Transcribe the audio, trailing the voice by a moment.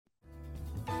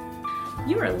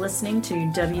You are listening to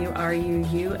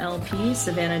WRUU-LP,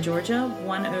 Savannah, Georgia,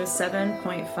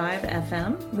 107.5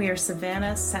 FM. We are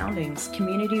Savannah Soundings,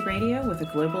 community radio with a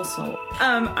global soul.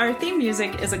 Our theme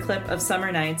music is a clip of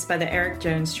Summer Nights by the Eric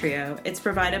Jones Trio. It's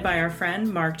provided by our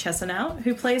friend Mark Chesanout,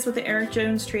 who plays with the Eric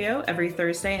Jones Trio every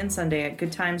Thursday and Sunday at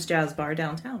Good Times Jazz Bar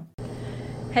downtown.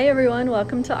 Hey everyone,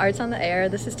 welcome to Arts on the Air.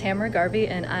 This is Tamara Garvey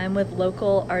and I'm with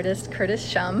local artist Kurtis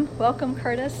Schumm. Welcome,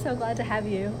 Kurtis. So glad to have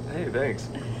you. Hey, thanks.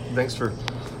 Thanks for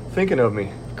thinking of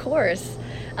me. Of course.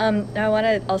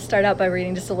 I'll start out by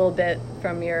reading just a little bit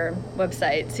from your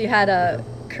website. So you had a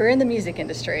career in the music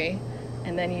industry,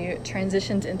 and then you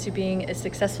transitioned into being a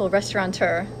successful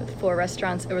restaurateur with 4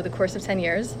 restaurants over the course of 10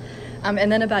 years.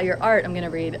 And then about your art, I'm going to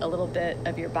read a little bit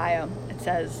of your bio. It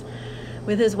says,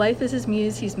 with his wife as his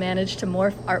muse, he's managed to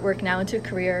morph artwork now into a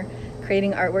career,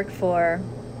 creating artwork for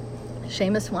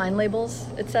Seamus wine labels,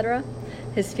 etc.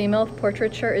 His female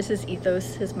portraiture is his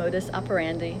ethos, his modus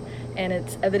operandi, and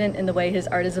it's evident in the way his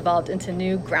art has evolved into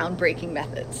new groundbreaking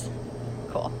methods.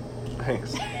 Cool.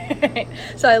 Thanks.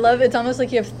 So I love, it's almost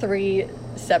like you have 3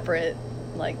 separate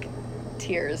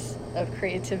tiers of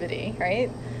creativity,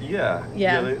 right? Yeah.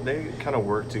 They kind of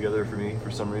work together for me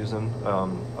for some reason.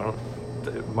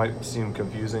 It might seem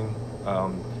confusing,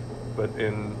 but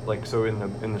in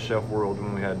the chef world,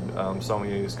 when we had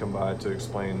sommeliers come by to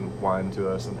explain wine to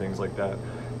us and things like that,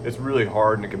 it's really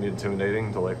hard and it can be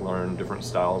intimidating to learn different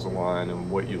styles of wine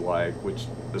and what you like, which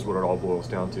is what it all boils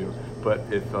down to. But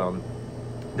if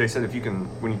they said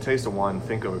when you taste a wine,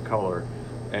 think of a color,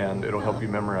 and it'll help you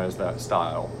memorize that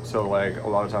style. So a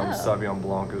lot of times Sauvignon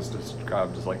Blanc is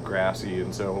described as grassy,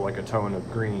 and so a tone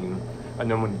of green. And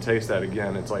then when you taste that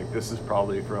again, it's this is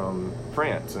probably from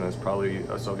France, and it's probably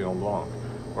a Sauvignon Blanc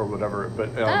or whatever.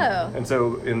 But and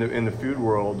so in the food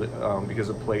world, because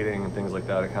of plating and things like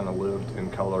that, I kind of lived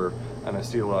in color, and I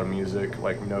see a lot of music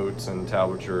like notes and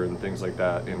tablature and things like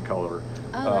that in color.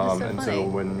 That is so and funny. so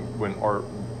when art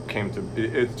came to,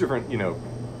 it's different,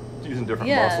 using different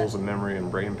muscles and memory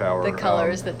and brain power. The color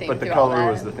is the thing. But the color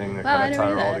was the thing that kind of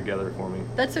tied it all together for me.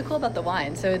 That's so cool about the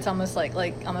wine. So it's almost like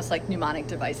mnemonic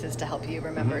devices to help you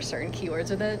remember certain keywords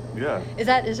with it. Yeah.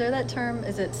 Is there that term?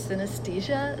 Is it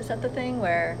synesthesia? Is that the thing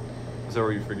where? Is that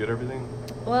where you forget everything?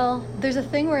 Well, there's a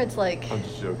thing where it's I'm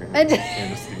just joking.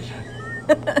 Anesthesia.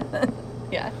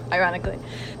 Yeah, ironically,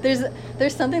 there's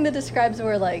something that describes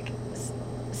where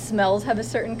smells have a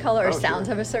certain color or sounds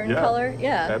have a certain color.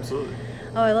 Yeah. Absolutely.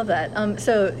 Oh, I love that.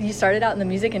 So you started out in the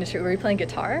music industry. Were you playing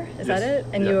guitar? Is that it?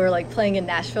 And you were playing in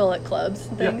Nashville at clubs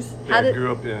and things? Yeah, I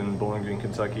grew up in Bowling Green,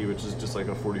 Kentucky, which is just a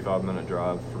 45-minute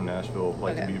drive from Nashville,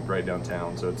 to be right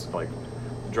downtown. So it's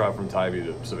drive from Tybee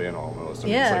to Savannah almost.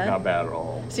 And it's not bad at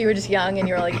all. So you were just young and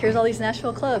you were here's all these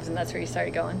Nashville clubs, and that's where you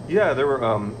started going? Yeah, there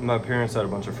were, my parents had a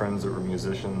bunch of friends that were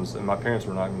musicians, and my parents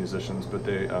were not musicians, but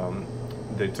they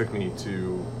took me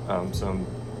to some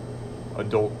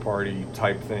adult party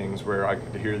type things where I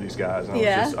could hear these guys, and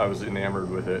I was enamored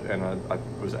with it, and I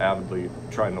was avidly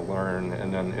trying to learn,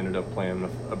 and then ended up playing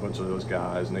with a bunch of those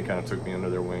guys, and they kind of took me under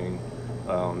their wing.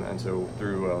 And so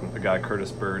through a guy,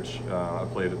 Curtis Birch, I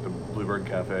played at the Bluebird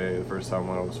Cafe the first time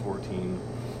when I was 14,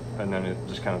 and then it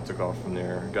just kind of took off from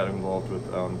there. Got involved with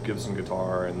Gibson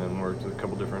guitar, and then worked with a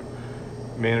couple different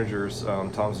managers,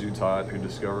 Tom Zutot, who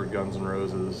discovered Guns N'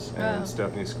 Roses, and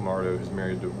Stephanie Scamardo, who's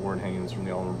married to Warren Haynes from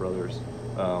the Allman Brothers.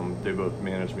 They both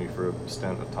managed me for a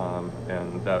stint of time,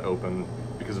 and that opened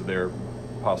because of their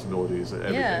possibilities at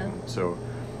everything. Yeah. So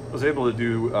I was able to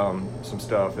do some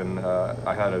stuff, and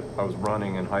I was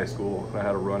running in high school, and I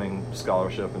had a running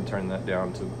scholarship and turned that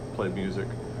down to play music.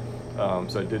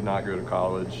 So I did not go to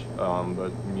college,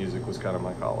 but music was kind of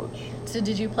my college. So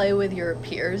did you play with your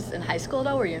peers in high school at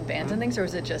all? Were you in bands and things, or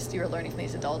was it just you were learning from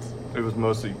these adults? It was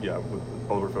mostly, with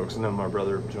older folks, and then my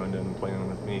brother joined in playing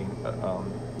with me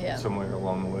somewhere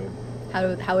along the way.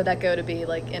 How would that go to be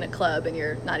in a club and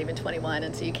you're not even 21,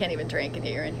 and so you can't even drink, and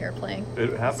yet you're in here playing?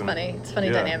 It happened. It's funny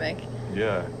dynamic.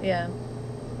 Yeah. Yeah.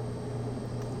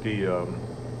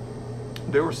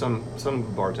 There were some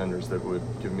bartenders that would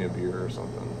give me a beer or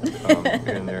something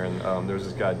here and there, and there's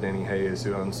this guy Denny Hayes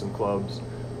who owns some clubs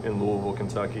in Louisville,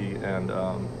 Kentucky, and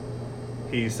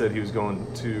he said he was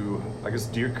going to, I guess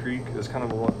Deer Creek is kind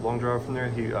of a long drive from there.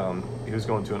 He was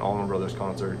going to an Allman Brothers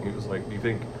concert, and he was like, "Do you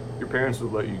think your parents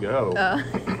would let you go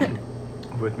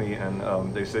with me?"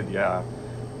 And they said yeah,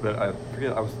 but I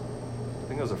forget. I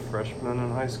think I was a freshman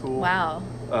in high school. Wow.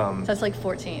 So that's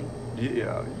 14.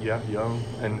 Yeah, young.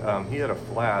 And he had a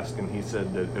flask, and he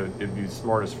said that it'd be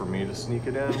smartest for me to sneak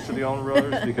it in to the Allman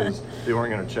Brothers because they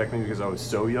weren't going to check me because I was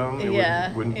so young.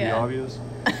 It wouldn't be obvious.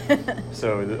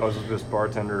 So I was with this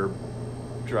bartender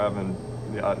driving.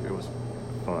 It was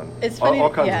fun. It's funny, all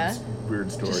kinds yeah. of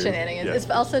weird stories. Just shenanigans. Yeah. It's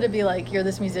also to be like, you're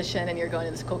this musician and you're going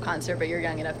to this cool concert, but you're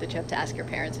young enough that you have to ask your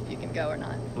parents if you can go or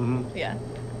not. Mm-hmm. Yeah.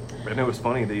 And it was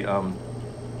funny.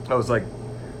 I was like,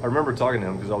 I remember talking to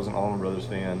him because I was an Allman Brothers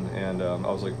fan, and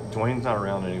I was like, Dwayne's not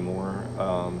around anymore.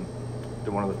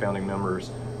 One of the founding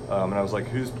members. And I was like,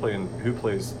 who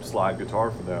plays slide guitar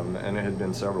for them? And it had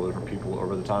been several different people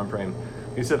over the time frame.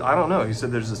 He said, I don't know. He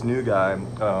said, there's this new guy.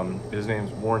 His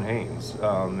name's Warren Haynes,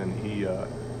 and he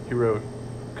wrote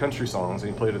country songs,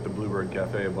 and he played at the Bluebird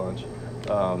Cafe a bunch.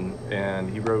 And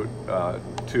he wrote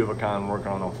Two of a Kind, working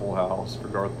on a Full House for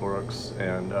Garth Brooks,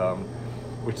 and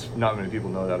which not many people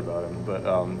know that about him, but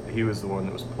he was the one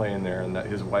that was playing there, and that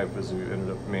his wife was who ended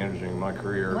up managing my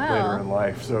career later in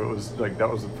life. So it was like, that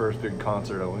was the first big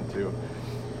concert I went to,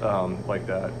 like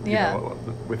that, you know,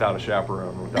 without a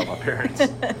chaperone, without my parents.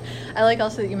 I like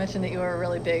also that you mentioned that you were a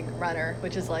really big runner,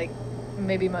 which is like,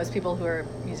 maybe most people who are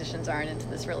musicians aren't into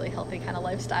this really healthy kind of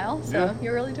lifestyle, so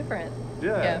you're really different.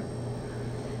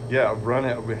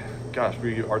 Gosh,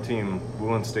 our team, we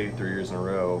won state 3 years in a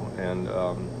row, and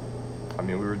I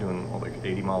mean, we were doing like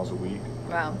 80 miles a week.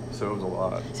 Wow. So it was a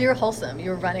lot. So you were wholesome.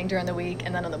 You were running during the week,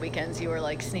 and then on the weekends you were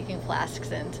like sneaking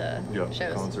flasks into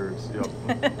shows. Concerts.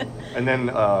 Yep. And then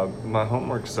my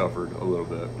homework suffered a little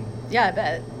bit. Yeah, I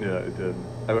bet. Yeah, it did.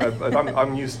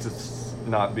 I'm used to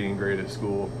not being great at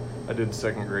school. I did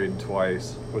second grade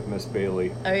twice with Miss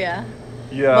Bailey. Oh yeah.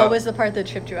 Yeah. What was the part that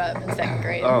tripped you up in second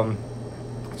grade?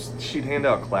 She'd hand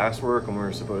out classwork and we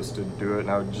were supposed to do it,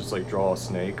 and I would just like draw a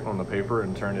snake on the paper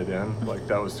and turn it in. Like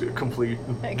that was complete,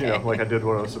 you know, like I did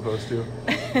what I was supposed to.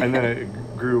 And then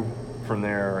it grew from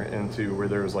there into where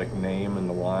there was like name in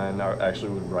the line. I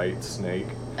actually would write snake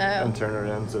and turn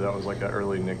it in, so that was like an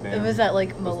early nickname. Was that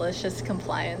like malicious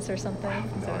compliance or something?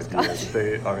 No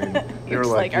idea. They were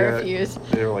like, I refuse.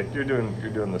 They were like, you're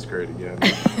doing this great again.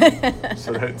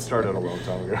 So that started a long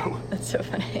time ago. That's so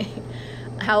funny.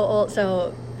 How old?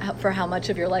 So, for how much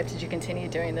of your life did you continue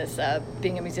doing this,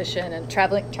 being a musician and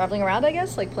traveling around? I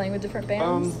guess, like playing with different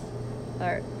bands.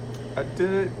 Or I did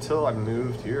it till I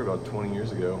moved here about 20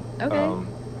 years ago. Okay.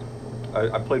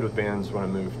 I played with bands when I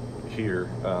moved here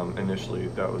initially.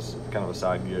 That was kind of a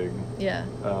side gig. Yeah.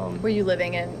 Were you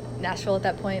living in Nashville at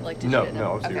that point? Like, no,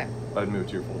 I was here. I'd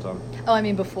moved here full time. Oh, I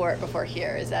mean before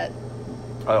here. Is that?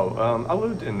 Oh, I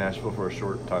lived in Nashville for a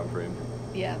short time frame.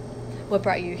 Yeah. What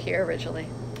brought you here originally?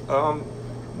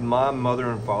 My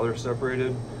mother and father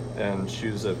separated, and she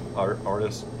was an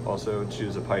artist also. She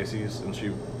was a Pisces, and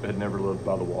she had never lived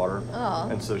by the water. Oh.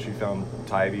 And so she found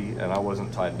Tybee, and I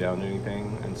wasn't tied down to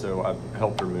anything, and so I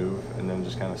helped her move, and then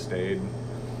just kind of stayed.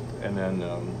 And then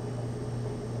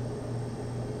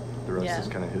the rest is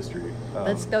kind of history.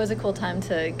 That was a cool time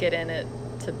to get in it,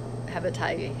 to have a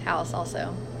Tybee house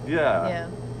also. Yeah,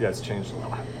 it's changed a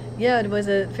lot. Yeah, was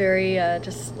it very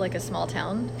just like a small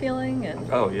town feeling? And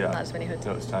not as many hotels?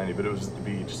 No, it was tiny, but it was at the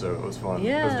beach, so it was fun.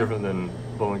 Yeah. It was different than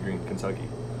Bowling Green, Kentucky,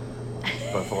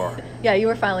 by far. Yeah, you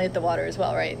were finally at the water as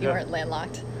well, right? You weren't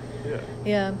landlocked. Yeah.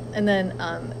 Yeah, and then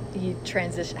you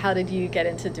transitioned. How did you get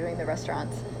into doing the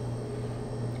restaurants?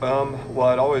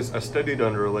 Well, I studied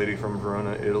under a lady from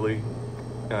Verona, Italy,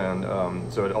 and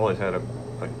so I'd always had a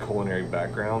culinary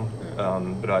background,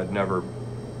 but I'd never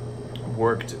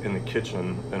worked in the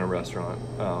kitchen in a restaurant.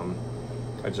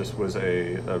 I just was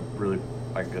a really,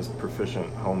 I guess,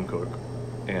 proficient home cook.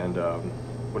 And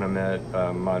when I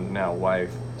met my now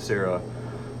wife, Sarah,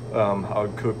 I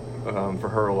would cook for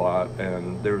her a lot.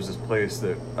 And there was this place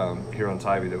that here on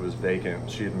Tybee that was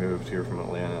vacant. She had moved back from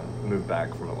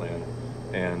Atlanta.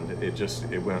 And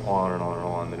it went on and on and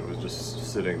on. And it was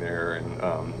just sitting there.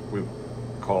 And we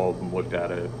called and looked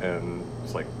at it, and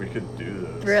it's like, we could do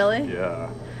this. Really? Yeah.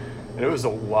 And it was a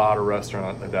lot of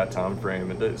restaurant at that time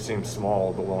frame. It seemed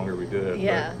small the longer we did it.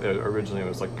 Yeah. But originally it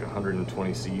was like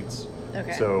 120 seats.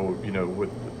 Okay. So,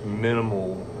 with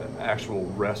minimal actual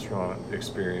restaurant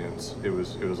experience, it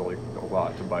was like a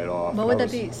lot to bite off. What would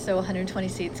that be? So 120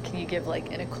 seats, can you give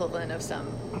like an equivalent of some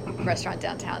restaurant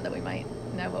downtown that we might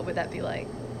know? What would that be like?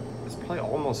 It's probably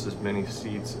almost as many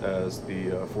seats as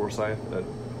the Forsyth at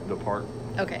the park.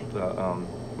 Okay.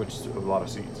 Which is a lot of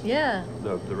seats. Yeah.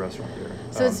 The restaurant there.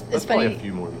 So it's that's funny. Probably a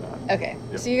few more than that. Okay.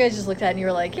 Yep. So you guys just looked at it and you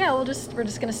were like, yeah, we're just going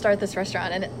to start this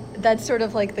restaurant. And that's sort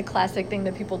of like the classic thing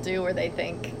that people do where they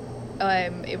think, oh,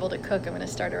 I'm able to cook, I'm going to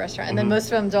start a restaurant. And then most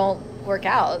of them don't work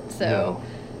out. So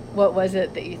what was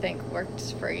it that you think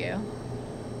worked for you?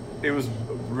 It was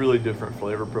a really different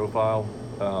flavor profile.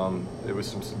 It was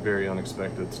some very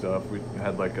unexpected stuff. We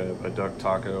had like a duck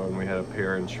taco, and we had a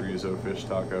pear and chorizo fish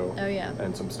taco. Oh yeah.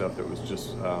 And some stuff that was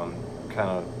just kind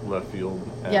of left field.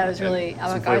 And, yeah, it was really some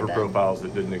avant-garde flavor profiles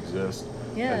that didn't exist.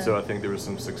 Yeah. And so I think there was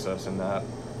some success in that.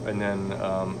 And then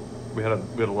we had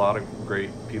a lot of great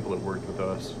people that worked with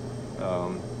us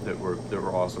that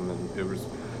were awesome, and there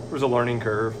was a learning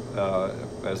curve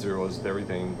as there was with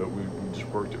everything, but we just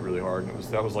worked it really hard, and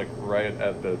that was like right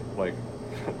at the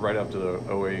right after the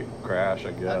 '08 crash,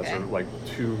 I guess, Okay. or like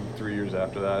 2-3 years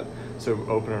after that. So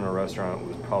opening a restaurant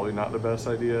was probably not the best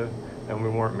idea, and we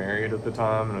weren't married at the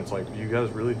time, and it's like, you guys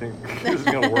really think this is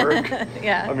gonna work?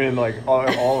 Yeah. I mean, like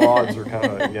all odds were kind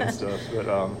of against us,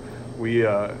 but we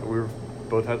were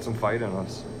both had some fight in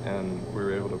us, and we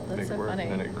were able to That's make so it work, funny.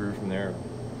 and then it grew from there.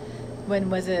 When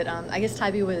was it? I guess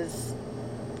Tybee was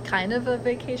kind of a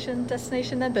vacation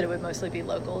destination then, but it would mostly be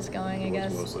locals going, I It was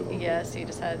guess. mostly locals. Yeah, so you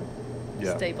just had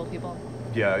Yeah. staple people.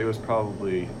 Yeah, it was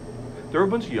probably, there were a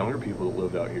bunch of younger people that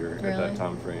lived out here at Really? that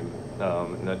time frame,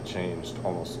 and that changed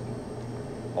almost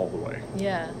all the way.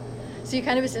 Yeah. So you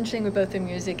kind of, it's interesting with both the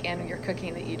music and your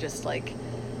cooking that you just like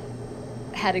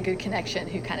had a good connection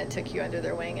who kind of took you under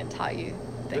their wing and taught you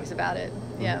things Yeah. about it.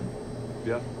 Yeah.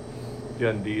 Yeah, yeah,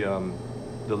 and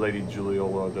the lady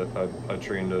Juliola that I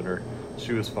trained under,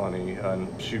 she was funny, and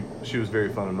she was very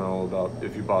fundamental about,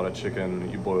 if you bought a chicken,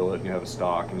 you boil it and you have a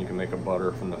stock, and you can make a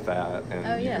butter from the fat, and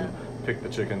Oh, you yeah. can pick the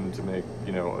chicken to make,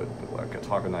 like a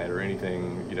taco night or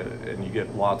anything, and you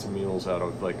get lots of meals out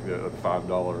of like the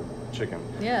 $5 chicken.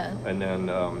 Yeah. And then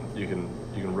you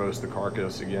can roast the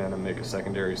carcass again and make a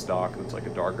secondary stock that's like a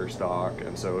darker stock,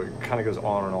 and so it kind of goes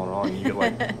on and on and on. And you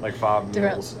get like 5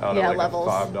 Different- meals out yeah, of like levels.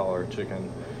 a $5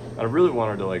 chicken. And I really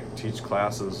wanted to like teach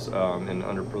classes in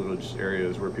underprivileged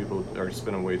areas where people are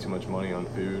spending way too much money on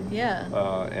food. Yeah.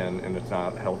 And it's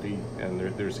not healthy, and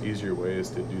there's easier ways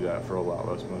to do that for a lot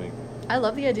less money. I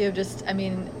love the idea of just, I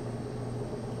mean,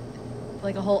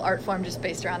 like a whole art form just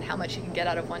based around how much you can get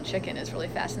out of one chicken is really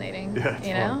fascinating. Yeah, it's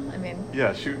you know? fun. I mean,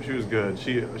 Yeah, she was good.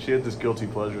 She had this guilty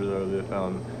pleasure though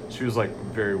that she was like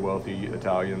a very wealthy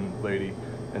Italian lady,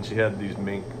 and she had these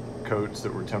mink coats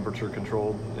that were temperature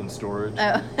controlled in storage.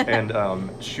 Oh. And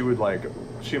she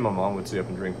and my mom would stay up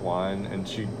and drink wine, and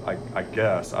I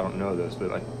guess, I don't know this,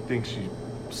 but I think she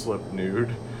slept nude.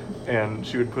 And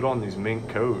she would put on these mink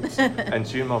coats, and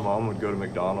she and my mom would go to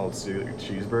McDonald's to get a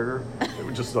cheeseburger. They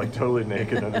were just like totally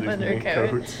naked under these Under a mink coat.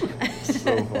 coats.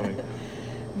 So funny.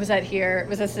 was that here?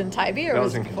 Was this in Tybee or That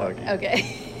was was in it before? Kentucky.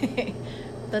 Okay.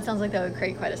 That sounds like that would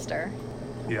create quite a stir.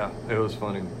 Yeah, it was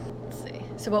funny. Let's see.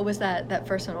 So what was that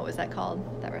first one? What was that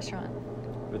called? That restaurant?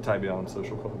 The Tybee Island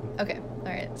Social Club. Okay.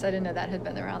 All right. So I didn't know that had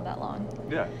been around that long.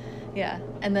 Yeah. Yeah.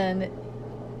 And then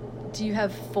do you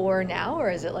have 4 now, or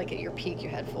is it like at your peak you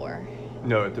had 4?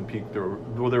 No, at the peak there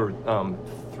were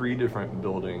 3 different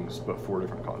buildings, but 4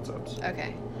 different concepts.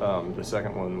 Okay. The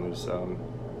second one was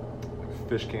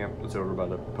Fish Camp. It's over by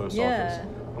the post Yeah. office,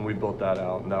 and we built that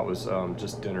out, and that was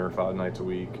just dinner 5 nights a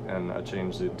week, and I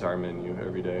changed the entire menu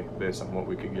every day based on what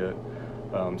we could get.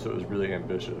 So it was really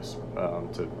ambitious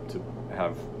to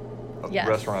have a Yes.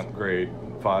 restaurant grade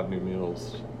 5 new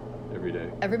meals every day.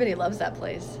 Everybody loves that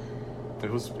place. It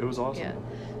was awesome. Yeah.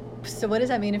 So what does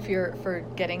that mean if you're for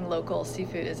getting local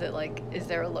seafood? Is it like, is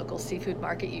there a local seafood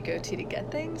market you go to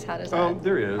get things? How does that?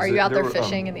 There is. Are you out there were,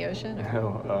 fishing in the ocean?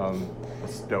 Or?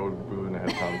 No, we wouldn't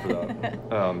have time for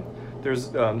that.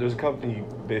 There's a company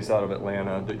based out of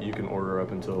Atlanta that you can order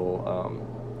up until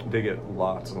they get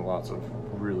lots and lots of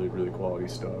really, really quality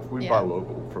stuff. We Yeah. buy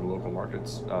local from local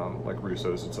markets, like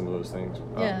Russo's and some of those things.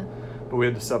 Yeah. But we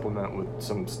had to supplement with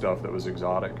some stuff that was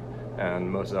exotic,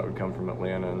 and most of that would come from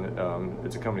Atlanta. And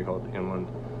it's a company called Inland,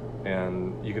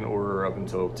 and you can order up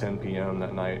until 10 p.m.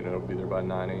 that night, and it'll be there by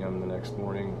 9 a.m. the next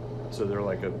morning. So they're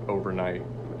like an overnight,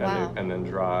 Wow. and then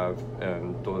drive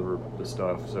and deliver the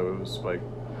stuff. So it was like,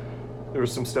 there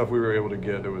was some stuff we were able to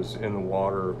get that was in the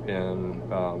water in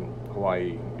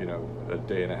Hawaii, a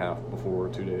day and a half before,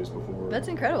 2 days before. That's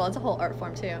incredible. It's a whole art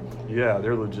form too. Yeah,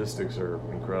 their logistics are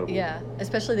incredible. Yeah,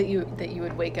 especially that you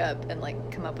would wake up and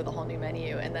like come up with a whole new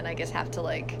menu, and then I guess have to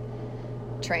like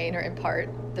train or impart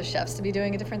the chefs to be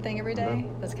doing a different thing every day.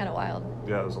 Mhm. That's kind of wild.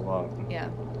 Yeah, it was a lot. Yeah.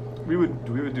 We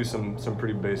would do some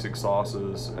pretty basic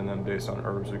sauces, and then based on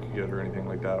herbs we could get or anything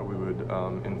like that, we would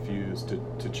infuse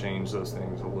to change those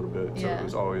things a little bit. So Yeah. it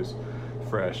was always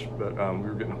fresh, but we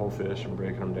were getting whole fish and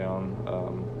breaking them down,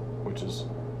 which is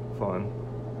fun.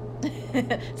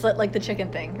 It's like the chicken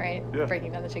thing, right? Yeah.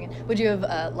 Breaking down the chicken. Would you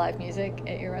have live music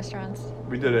at your restaurants?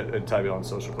 We did it at Tybee Island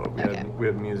Social Club. Okay. We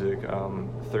had music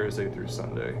Thursday through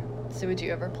Sunday. So would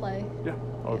you ever play? Yeah,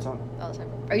 all the time. All the time.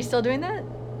 Are you still doing that?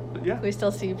 But yeah. Can we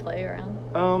still see you play around?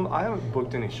 I haven't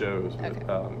booked any shows, but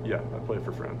Okay. yeah, I play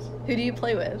for friends. Who do you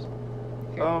play with?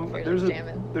 If you're There's just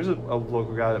jamming. a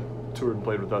local guy that toured and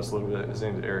played with us a little bit. His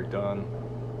name's Eric Dunn.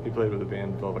 He played with the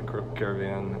band Velvet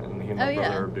Caravan, and he and my Oh,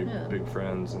 yeah. brother are big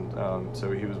friends, and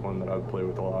so he was one that I would play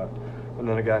with a lot. And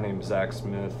then a guy named Zach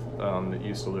Smith that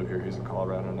used to live here. He's in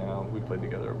Colorado now. We played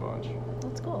together a bunch.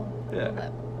 That's cool. Yeah. I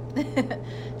love that.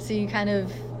 So you kind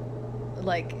of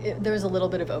there was a little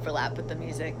bit of overlap with the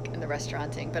music and the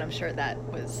restauranting, but I'm sure that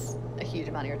was a huge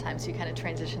amount of your time. So you kind of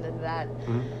transitioned into that,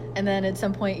 and then at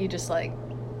some point you just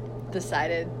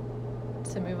decided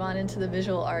to move on into the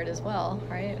visual art as well,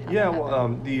 right?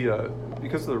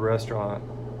 Because of the restaurant,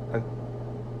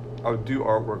 I would do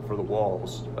artwork for the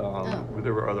walls.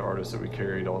 There were other artists that we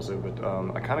carried also, but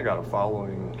I kind of got a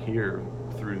following here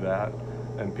through that,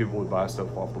 and people would buy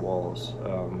stuff off the walls,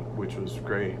 which was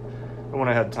great. And when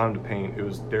I had time to paint, it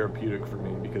was therapeutic for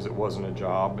me because it wasn't a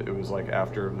job. It was like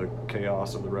after the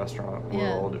chaos of the restaurant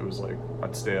world, it was like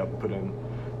I'd stay up and put in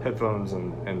headphones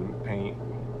and paint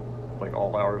like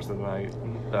all hours of the night.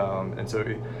 And so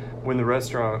when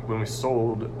we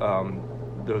sold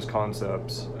those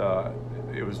concepts,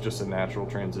 it was just a natural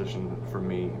transition for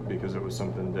me because it was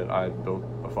something that I had built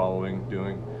a following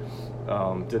doing.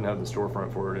 Didn't have the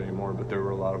storefront for it anymore, but there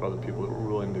were a lot of other people that were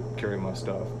willing to carry my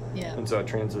stuff. Yeah. And so I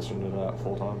transitioned into that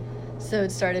full time. So it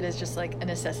started as just like a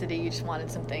necessity. You just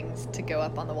wanted some things to go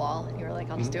up on the wall. You were like,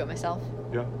 I'll just do it myself.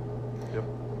 Yeah. Yep.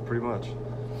 Pretty much.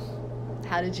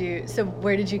 So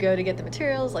where did you go to get the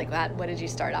materials? Like what did you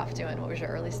start off doing? What was your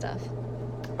early stuff?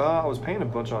 I was painting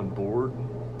a bunch on board,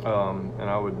 and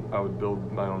I would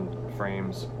build my own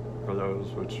frames for those,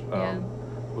 which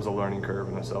was a learning curve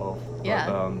in itself. Yeah.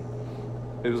 But,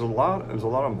 it was a lot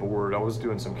on board. I was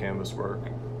doing some canvas work,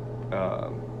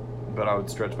 but I would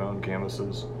stretch my own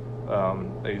canvases.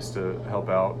 I used to help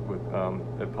out with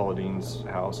at Paula Dean's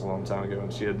house a long time ago,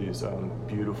 and she had these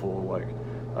beautiful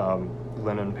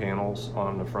linen panels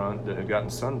on the front that had gotten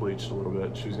sun bleached a little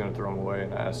bit. She was going to throw them away,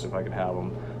 and I asked if I could have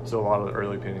them. So a lot of the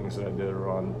early paintings that I did are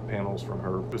on panels from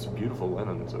her. It was beautiful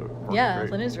linen, so it worked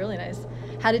great. Linen is really nice.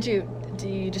 Do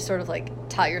you just sort of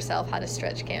taught yourself how to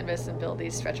stretch canvas and build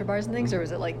these stretcher bars and things, or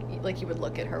was it like you would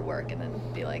look at her work and then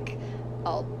be like,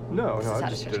 I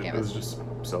just did it. It was just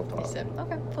self-taught.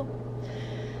 Okay, cool.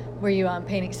 Were you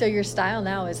painting? So your style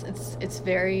now it's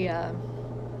very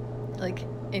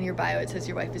in your bio it says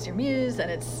your wife is your muse, and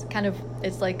it's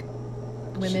like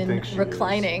women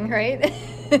reclining, right?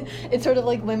 It's sort of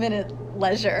like women at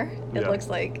leisure. It looks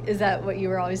like. Is that what you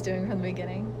were always doing from the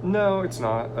beginning? No, it's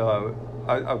not.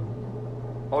 I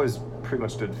always pretty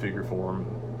much did figure form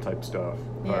type stuff,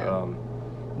 but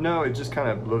no, it just kind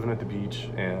of living at the beach,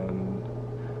 and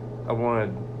I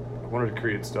wanted to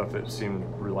create stuff that seemed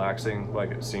relaxing,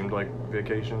 like it seemed like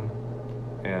vacation,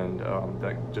 and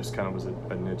that just kind of was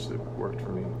a niche that worked for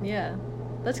me. Yeah,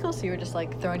 that's cool. So you were just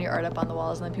throwing your art up on the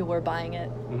walls, and then people were buying it.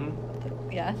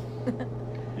 Yeah.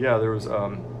 Yeah, there was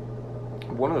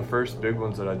one of the first big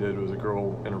ones that I did was a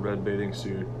girl in a red bathing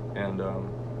suit, and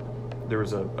there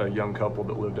was a young couple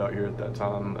that lived out here at that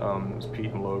time. It was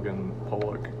Pete and Logan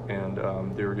Pollock, and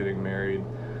they were getting married,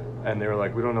 and they were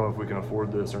like, we don't know if we can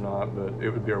afford this or not, but it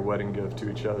would be our wedding gift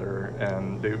to each other.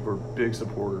 And they were big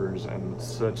supporters and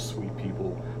such sweet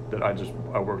people that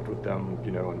I worked with them,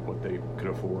 and what they could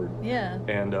afford. Yeah.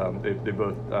 And they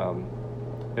both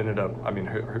ended up,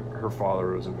 her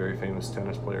father was a very famous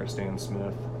tennis player, Stan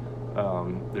Smith.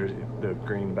 There's the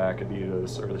greenback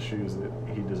Adidas, or the shoes that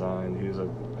he designed. He was a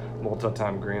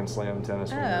multi-time Grand Slam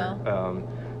tennis winner.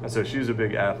 And so she was a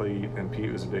big athlete, and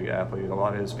Pete was a big athlete. A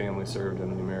lot of his family served in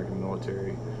the American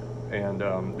military. And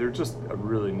they're just a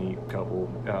really neat couple.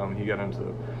 He got into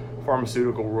the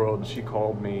pharmaceutical world, and she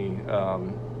called me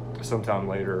sometime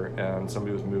later, and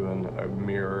somebody was moving a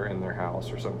mirror in their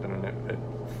house or something, and it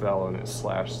fell and it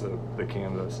slashed the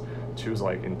canvas. She was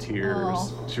in tears.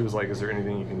 Oh. She was like, is there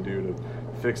anything you can do to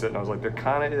fix it? And I was like, there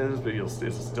kind of is, but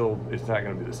it's not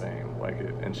going to be the same.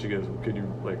 And she goes, could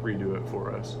you redo it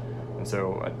for us? And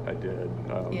so I did,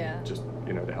 just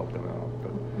to help them out.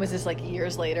 But was this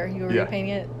years later you were repainting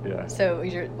it? Yeah. So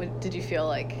did you feel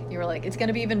like you were it's going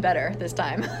to be even better this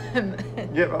time?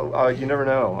 Yeah, you never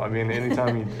know.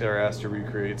 Anytime you are asked to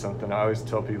recreate something, I always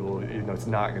tell people, it's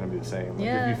not going to be the same.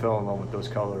 If you fell in love with those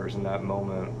colors in that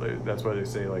moment, that's why they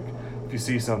say if you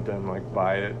see something,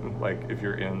 buy it. If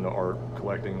you're in the art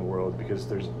collecting world, because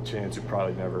there's a chance you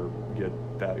probably never get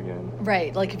that again.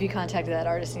 Right. If you contacted that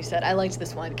artist and you said, I liked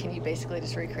this one, can you basically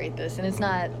just recreate this? And it's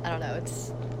not, I don't know,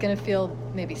 it's going to feel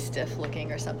maybe stiff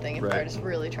looking or something if the artist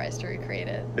really tries to recreate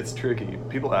it. It's tricky.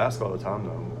 People ask all the time,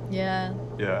 though. Yeah.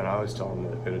 Yeah, and I always tell them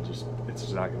that it's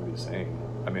just not going to be the same.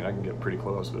 I can get pretty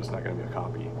close, but it's not going to be a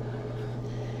copy.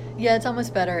 Yeah, it's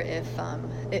almost better if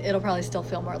it'll probably still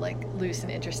feel more loose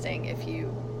and interesting if you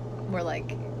were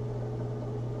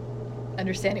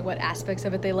understanding what aspects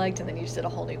of it they liked, and then you just did a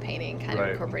whole new painting kind of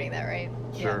incorporating that, right?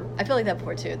 Sure. Yeah. I feel like that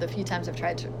before too. The few times I've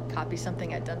tried to copy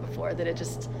something I'd done before, that it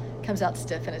just comes out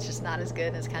stiff and it's just not as good,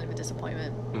 and it's kind of a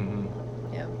disappointment.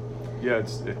 Yeah. Yeah,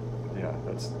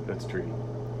 that's tricky.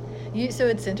 So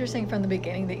it's interesting from the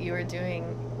beginning that you were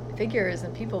doing figures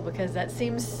and people, because that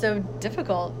seems so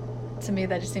difficult to me.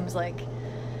 That just seems like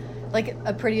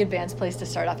a pretty advanced place to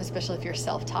start off, especially if you're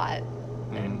self-taught.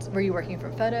 And were you working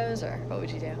from photos, or what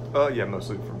would you do? Yeah,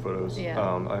 mostly from photos. Yeah.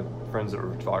 I have friends that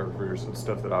were photographers and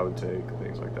stuff that I would take,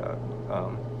 things like that.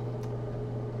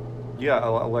 Yeah,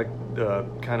 I like the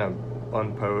kind of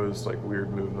unposed, like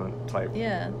weird movement type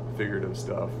figurative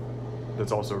stuff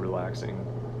that's also relaxing.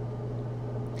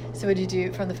 So would you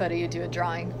do, from the photo, you do a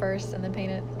drawing first and then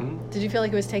paint it? Did you feel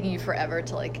like it was taking you forever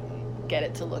to like get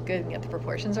it to look good and get the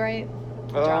proportions right?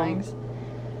 The drawings?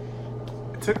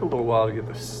 It took a little while to get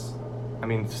this. I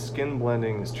mean, skin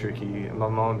blending is tricky. My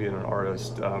mom being an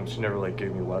artist, she never like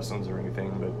gave me lessons or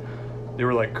anything, but there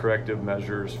were like corrective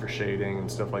measures for shading and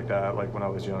stuff like that, like when I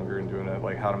was younger and doing it,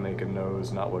 like how to make a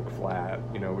nose not look flat,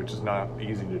 which is not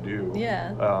easy to do.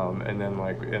 Yeah. And then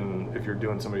like if you're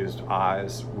doing somebody's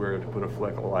eyes, where to put a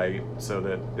fleck of light so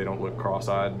that they don't look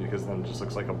cross-eyed, because then it just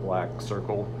looks like a black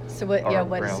circle. So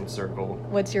brown circle.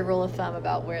 What's your rule of thumb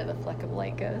about where the fleck of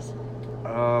light goes?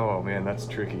 Oh man, that's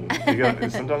tricky.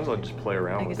 Sometimes I'll just play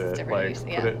around with it, like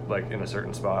put it like in a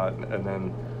certain spot, and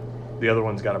then the other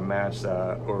one's got to match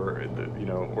that, or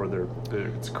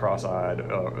it's cross-eyed.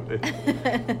 But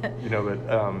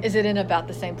is it in about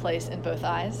the same place in both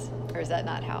eyes, or is that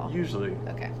not how? Usually.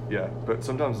 Okay. Yeah, but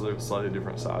sometimes they're slightly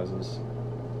different sizes.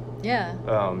 Yeah.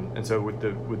 And so with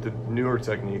the newer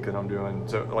technique that I'm doing,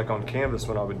 so like on canvas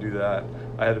when I would do that,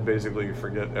 I had to basically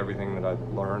forget everything that I'd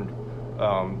learned.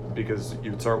 Because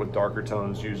you'd start with darker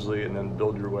tones usually and then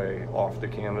build your way off the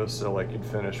canvas, so like you'd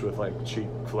finish with like cheek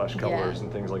flesh colors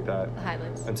and things like that. The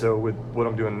highlights. And so with what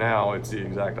I'm doing now, it's the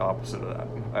exact opposite of that.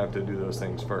 I have to do those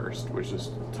things first, which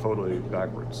is totally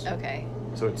backwards. Okay.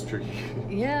 So it's tricky.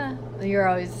 Yeah. You're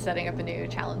always setting up a new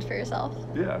challenge for yourself.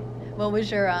 Yeah. What was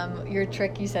your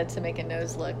trick you said to make a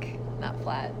nose look not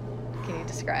flat? Can you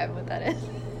describe what that is?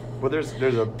 Well, there's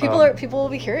a people will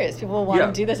be curious. People will want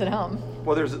to do this at home.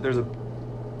 Well,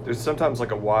 there's sometimes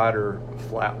like a wider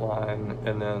flat line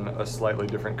and then a slightly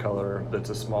different color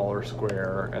that's a smaller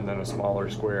square and then a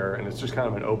smaller square, and it's just kind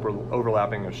of an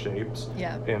overlapping of shapes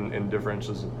in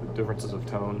differences of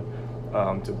tone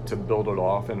to build it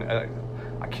off. And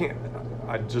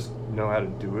I just know how to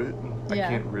do it. I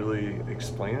can't really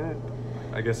explain it.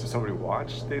 I guess if somebody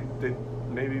watched, they'd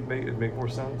maybe it'd make more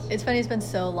sense. It's funny, it's been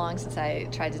so long since I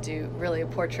tried to do really a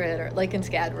portrait, or like in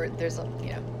SCAD where there's a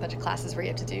bunch of classes where you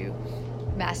have to do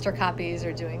master copies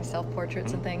or doing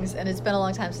self-portraits and things, and it's been a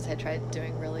long time since I tried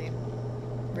doing really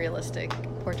realistic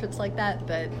portraits like that.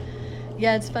 But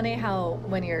yeah, it's funny how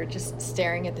when you're just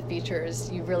staring at the features,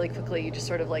 you really quickly just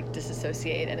sort of like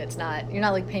disassociate, and you're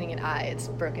not like painting an eye. It's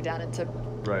broken down into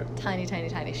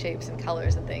tiny shapes and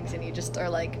colors and things, and you just are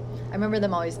like, I remember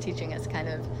them always teaching us kind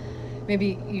of,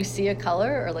 maybe you see a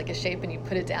color or like a shape and you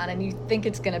put it down and you think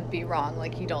it's going to be wrong,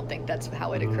 like you don't think that's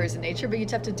how it occurs in nature, but you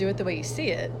just have to do it the way you see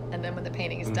it, and then when the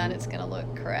painting is done, it's going to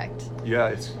look correct.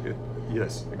 Yeah,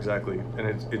 yes, exactly. And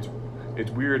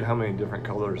it's weird how many different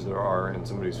colors there are in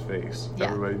somebody's face.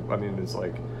 Everybody, I mean, it's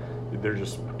like they're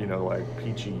just like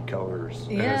peachy colors,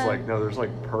 and it's like, no, there's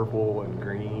like purple and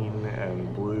green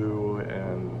and blue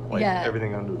and like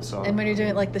everything under the sun. And when you're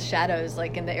doing like the shadows,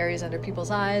 like in the areas under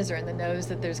people's eyes or in the nose,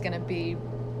 that there's going to be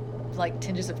like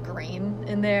tinges of green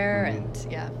in there. And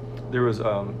there was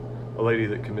a lady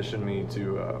that commissioned me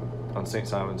to on St.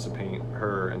 Simon's to paint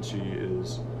her, and she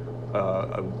is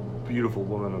a beautiful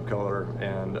woman of color,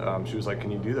 and she was like,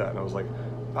 can you do that? And I was like,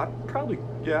 I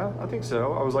think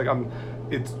so. I was like,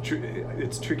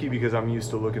 it's tricky because I'm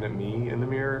used to looking at me in the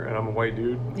mirror, and I'm a white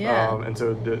dude. And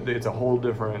so it's a whole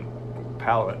different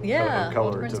palette of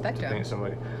color to paint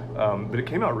somebody. But it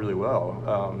came out really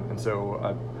well. And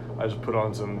so I just put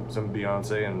on some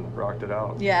Beyonce and rocked it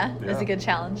out. Yeah, it was a good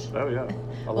challenge. Oh yeah,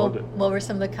 I loved it. What were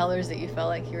some of the colors that you felt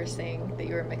like you were seeing that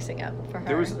you were mixing up for her?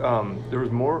 There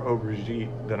was more aubergine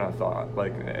than I thought,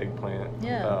 like an eggplant.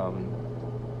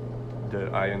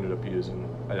 That I ended up using.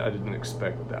 I didn't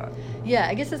expect that. Yeah,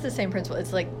 I guess it's the same principle.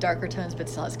 It's like darker tones, but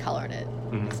still has color in it.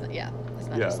 It's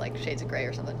not just like shades of gray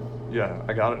or something. Yeah,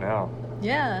 I got it now.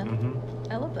 Yeah,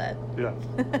 I love that. Yeah.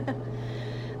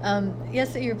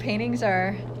 So your paintings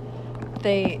are,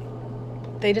 they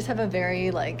just have a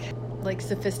very like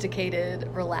sophisticated,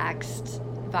 relaxed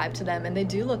vibe to them, and they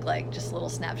do look like just little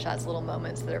snapshots, little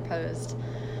moments that are posed.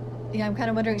 Yeah, I'm kind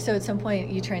of wondering, so at some point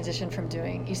you transitioned from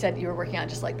you said you were working on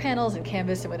just like panels and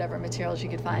canvas and whatever materials you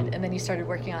could find, Mm-hmm. and then you started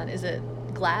working on, is it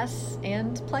glass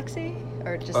and plexi?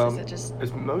 Or just, is it just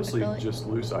It's mostly acrylic? just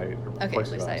lucite or Okay,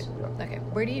 plexiglass. lucite. Yeah. Okay,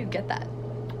 where do you get that?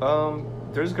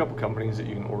 There's a couple companies that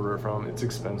you can order it from. It's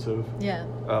expensive. Yeah.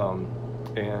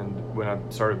 And when I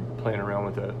started playing around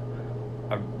with it,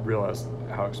 I realized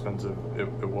how expensive it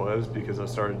was because I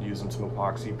started using some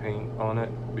epoxy paint on it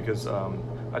because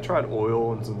I tried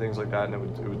oil and some things like that, and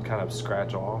it would kind of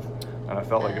scratch off, and I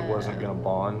felt like it wasn't going to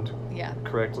bond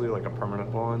correctly, like a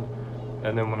permanent bond.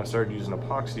 And then when I started using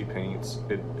epoxy paints,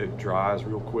 it dries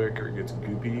real quick or it gets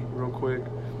goopy real quick.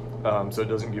 So it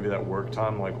doesn't give you that work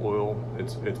time like oil.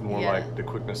 It's more like the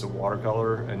quickness of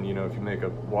watercolor. And if you make a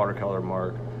watercolor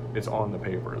mark, it's on the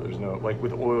paper. There's no, like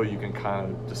with oil, you can kind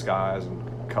of disguise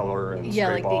and color and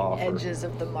scrape like off. the edges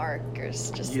of the mark is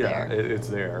just there. Yeah, it's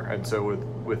there. And so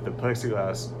with the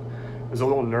plexiglass, it was a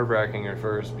little nerve-wracking at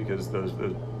first because those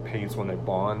paints, when they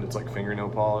bond, it's like fingernail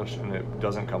polish and it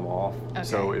doesn't come off. Okay.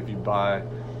 So if you buy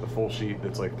a full sheet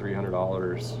that's like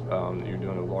 $300, you're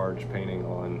doing a large painting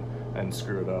on and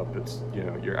screw it up, it's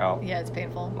you're out. Yeah, it's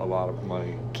painful. A lot of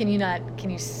money. Can you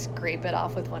scrape it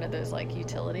off with one of those like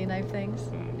utility knife things?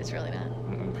 It's really not.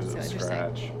 Because it's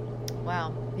scratch.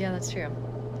 Wow. Yeah, that's true.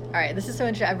 All right, this is so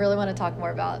interesting. I really want to talk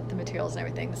more about the materials and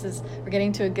everything. We're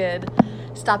getting to a good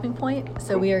stopping point,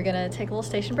 so we are going to take a little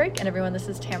station break. And everyone, this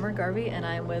is Tamara Garvey, and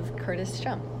I'm with Kurtis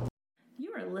Schumm.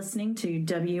 You are listening to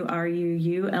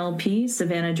WRUU-LP,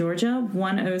 Savannah, Georgia,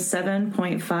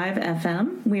 107.5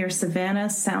 FM. We are Savannah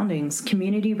Soundings,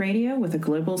 community radio with a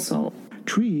global soul.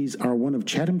 Trees are one of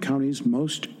Chatham County's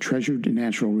most treasured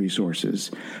natural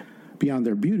resources. Beyond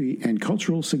their beauty and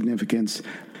cultural significance,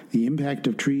 the impact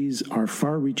of trees are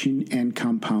far-reaching and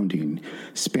compounding,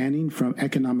 spanning from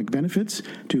economic benefits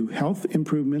to health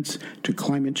improvements to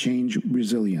climate change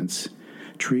resilience.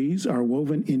 Trees are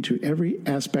woven into every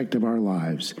aspect of our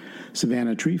lives.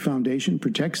 Savannah Tree Foundation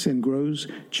protects and grows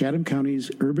Chatham County's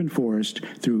urban forest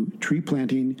through tree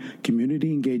planting,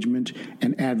 community engagement,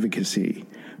 and advocacy.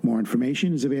 More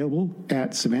information is available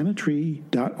at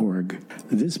savannahtree.org.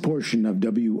 This portion of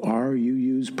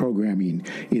WRUU's programming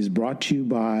is brought to you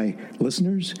by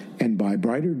listeners and by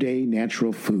Brighter Day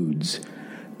Natural Foods.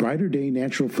 Brighter Day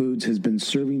Natural Foods has been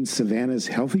serving Savannah's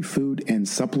healthy food and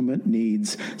supplement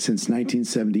needs since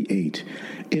 1978.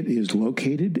 It is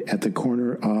located at the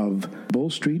corner of Bull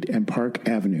Street and Park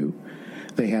Avenue.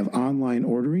 They have online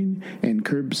ordering and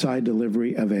curbside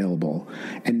delivery available,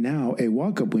 and now a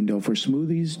walk-up window for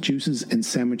smoothies, juices, and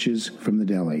sandwiches from the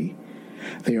deli.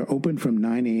 They are open from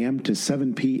 9 a.m. to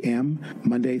 7 p.m.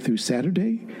 Monday through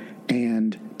Saturday,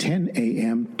 and 10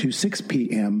 a.m. to 6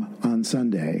 p.m. on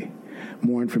Sunday.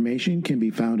 More information can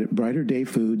be found at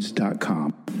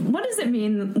brighterdayfoods.com. What does it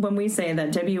mean when we say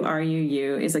that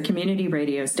WRUU is a community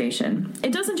radio station?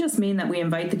 It doesn't just mean that we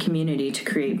invite the community to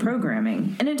create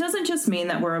programming. And it doesn't just mean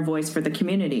that we're a voice for the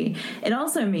community. It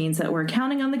also means that we're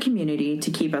counting on the community to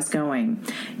keep us going.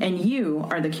 And you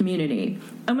are the community.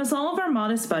 Almost all of our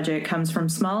modest budget comes from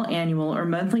small annual or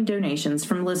monthly donations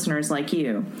from listeners like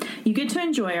you. You get to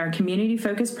enjoy our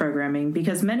community-focused programming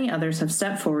because many others have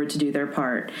stepped forward to do their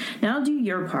part. Now do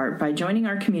your part by joining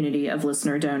our community of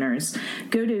listener donors.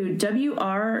 Go to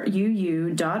WRUU.org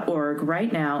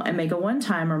right now and make a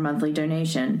one-time or monthly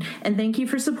donation. And thank you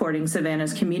for supporting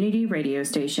Savannah's community radio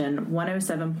station,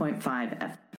 107.5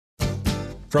 FM.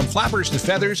 From flappers to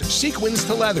feathers, sequins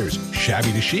to leathers,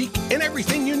 shabby to chic, and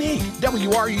everything unique,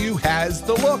 WRUU has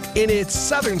the look in its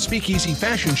Southern Speakeasy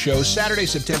Fashion Show Saturday,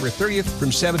 September 30th from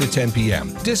 7 to 10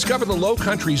 p.m. Discover the Low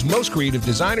Country's most creative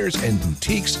designers and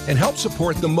boutiques and help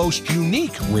support the most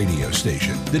unique radio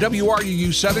station. The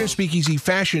WRUU Southern Speakeasy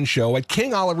Fashion Show at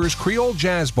King Oliver's Creole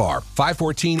Jazz Bar,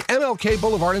 514 MLK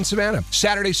Boulevard in Savannah.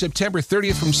 Saturday, September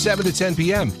 30th from 7 to 10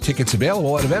 p.m. Tickets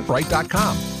available at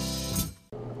eventbrite.com.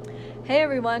 Hey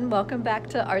everyone, welcome back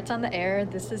to Arts on the Air.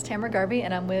 This is Tamara Garvey,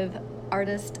 and I'm with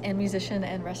artist and musician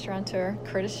and restaurateur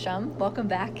Kurtis Schumm. Welcome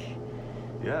back.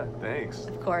 Yeah, thanks.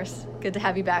 Of course. Good to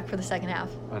have you back for the second half.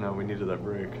 I know, we needed that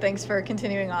break. Thanks for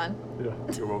continuing on. Yeah,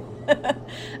 you're welcome.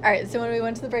 All right, so when we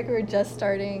went to the break, we were just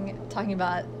talking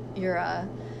about your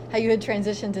how you had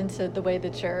transitioned into the way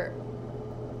that your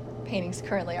paintings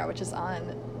currently are, which is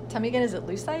on, tell me again, is it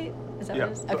lucite? Is that what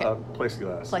it is? Okay.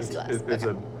 Plexiglass.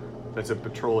 Plexiglass. It's a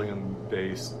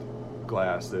petroleum-based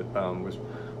glass that was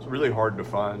really hard to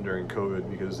find during COVID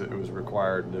because it was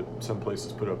required that some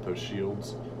places put up those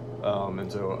shields. And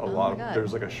so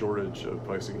there's like a shortage of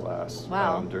plexiglass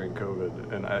during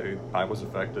COVID, and I was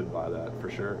affected by that for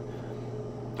sure.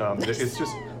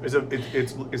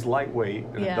 It's lightweight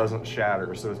and Yeah. it doesn't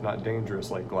shatter, so it's not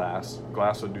dangerous like glass.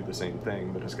 Glass would do the same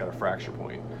thing, but it's got a fracture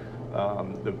point.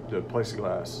 The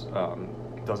plexiglass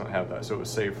doesn't have that, so it was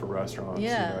safe for restaurants,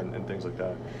 Yeah. and things like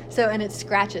that. So, and it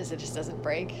scratches, it just doesn't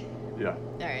break. Yeah.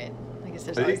 All right. I guess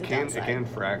there's always a downside. It can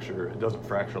fracture. It doesn't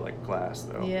fracture like glass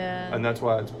though. Yeah. And that's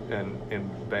why in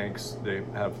banks they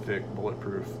have thick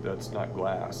bulletproof. That's not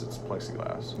glass. It's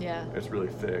plexiglass. Yeah. It's really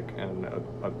thick, and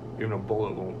even a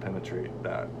bullet won't penetrate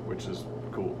that, which is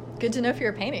cool. Good to know for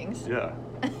your paintings. Yeah.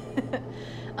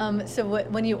 So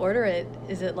when you order it,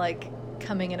 is it like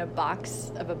coming in a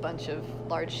box of a bunch of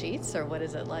large sheets, or what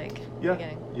is it like? Yeah.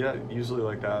 Beginning? Yeah. Usually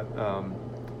like that.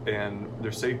 And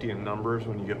there's safety in numbers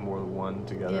when you get more than one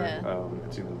together. Yeah.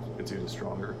 It's even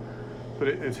stronger, but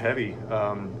it's heavy,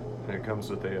 and it comes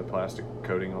with a plastic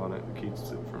coating on it. It keeps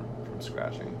it from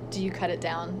scratching. Do you cut it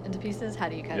down into pieces? How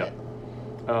do you cut Yeah. it?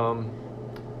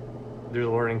 There's a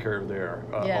learning curve there.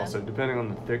 Yeah. Also, depending on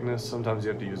the thickness, sometimes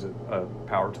you have to use a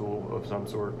power tool of some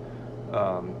sort.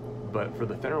 But for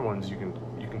the thinner ones, you can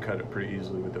cut it pretty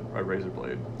easily with a razor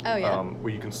blade. Oh, yeah.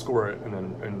 Where you can score it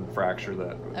and fracture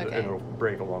that, Okay. and it'll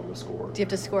break along the score. Do you have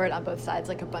to score it on both sides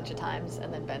like a bunch of times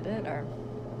and then bend it, or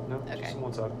No, Okay. just on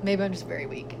one side. maybe I'm just very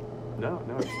weak? No.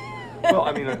 Well,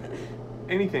 I mean,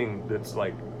 anything that's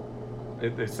like,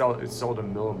 it's sold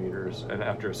in millimeters, and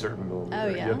after a certain millimeter, Oh,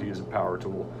 yeah? you have to use a power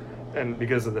tool. And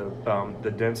because of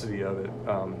the density of it,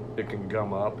 it can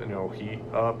gum up and it'll heat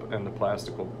up, and the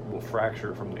plastic will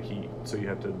fracture from the heat. So you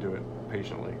have to do it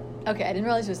patiently. Okay, I didn't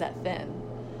realize it was that thin.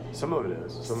 Some of it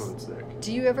is, some of it's thick.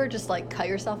 Do you ever just like cut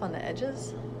yourself on the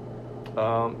edges?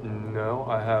 No,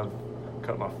 I have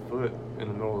cut my foot in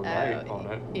the middle of the night on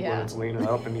it yeah. when it's leaning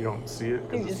up and you don't see it You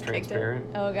because it's just kicked it. transparent.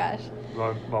 Oh gosh.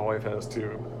 My wife has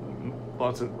too.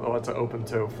 Lots of open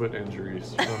toe foot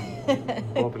injuries from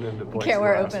bumping into plexiglass. You can't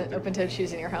wear open-toed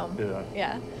shoes in your home. Yeah.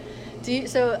 Yeah. Do you?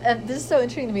 So this is so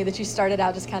interesting to me that you started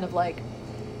out just kind of like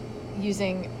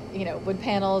using, wood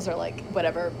panels or like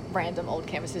whatever random old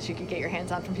canvases you could get your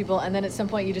hands on from people, and then at some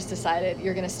point you just decided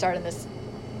you're going to start in this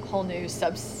whole new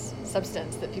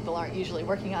substance that people aren't usually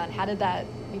working on. How did that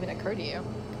even occur to you?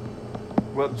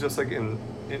 Well, just like in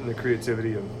the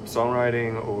creativity of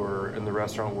songwriting or in the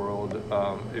restaurant world,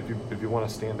 if you want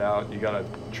to stand out, you got to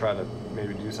try to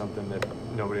maybe do something that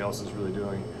nobody else is really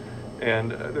doing.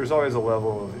 And there's always a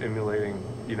level of emulating,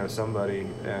 somebody.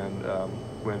 And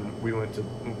when we went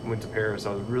to Paris,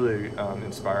 I was really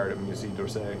inspired at Musée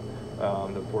d'Orsay,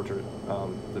 the portrait,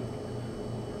 the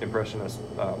Impressionist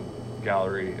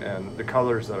gallery, and the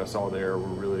colors that I saw there were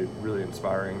really, really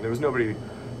inspiring. There was nobody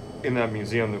in that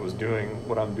museum that was doing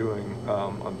what I'm doing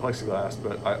on plexiglass,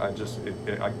 but I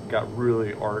got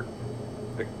really got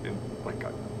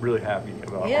really happy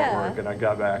about artwork, and I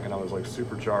got back and I was like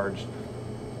supercharged,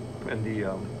 and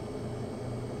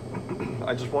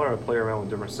I just wanted to play around with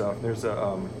different stuff. There's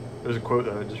a quote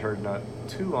that I just heard not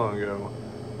too long ago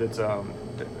that's I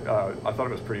thought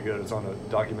it was pretty good. It's on a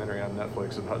documentary on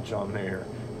Netflix about John Mayer,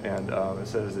 and it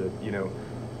says that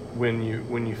when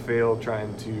you fail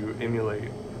trying to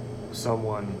emulate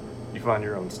someone, you find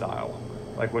your own style.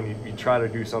 Like when you try to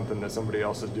do something that somebody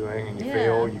else is doing and you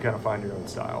fail, you kind of find your own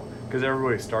style, because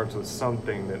everybody starts with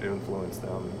something that influenced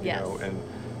them,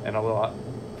 and a lot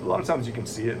of times you can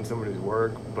see it in somebody's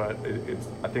work, but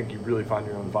I think you really find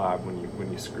your own vibe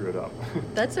when you screw it up.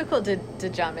 That's so cool.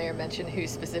 Did John Mayer mention who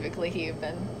specifically he had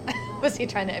been? Was he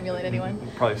trying to emulate anyone?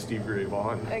 Probably Steve Ray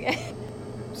Vaughan. Okay.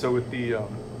 So with the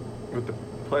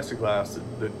plexiglass,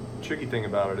 the tricky thing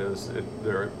about it is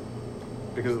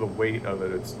because of the weight of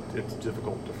it, it's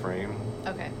difficult to frame.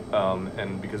 Okay.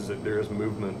 And because there is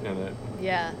movement in it,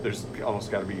 there's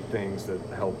almost got to be things that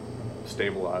help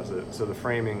stabilize it. So the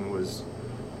framing was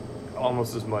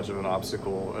almost as much of an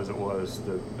obstacle as it was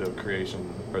the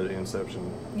creation or the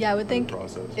inception. Yeah, I would think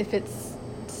process. If it's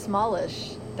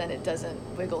smallish, then it doesn't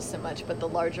wiggle so much, but the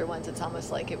larger ones, it's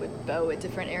almost like it would bow at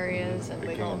different areas and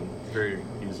wiggle. It can very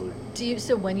easily.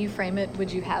 So when you frame it, would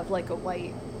you have like a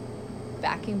white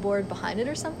backing board behind it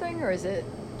or something, or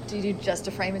do you do just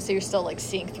a frame and so you're still like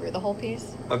seeing through the whole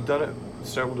piece? I've done it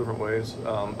several different ways.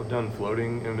 I've done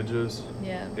floating images.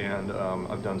 Yeah. And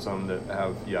I've done some that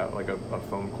have like a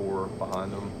foam core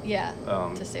behind them. Yeah.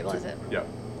 To stabilize it. Yeah.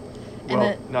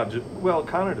 And well,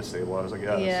 kind of to stabilize, I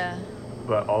guess. Yeah.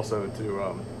 But also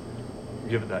to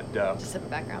give it that depth. Just have a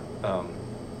background.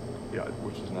 Yeah,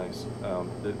 which is nice.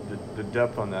 The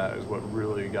depth on that is what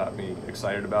really got me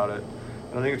excited about it.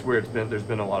 And I think it's where there's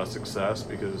been a lot of success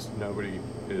because nobody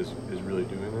is really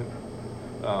doing it.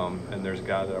 And there's a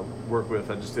guy that I work with.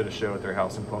 I just did a show at their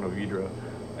house in Ponte Vedra,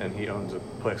 and he owns a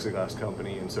plexiglass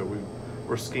company, and so we're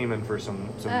we're scheming for some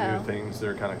Oh. new things that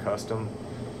are kind of custom,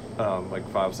 like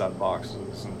 5-side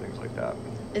boxes and things like that.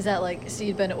 Is that like, so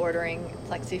you'd been ordering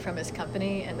plexi from his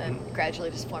company and then Mhm.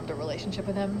 gradually just formed a relationship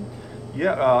with him?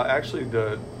 Yeah, actually,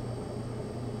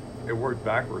 it worked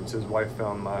backwards. His wife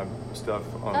found my stuff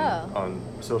on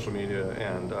social media,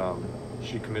 and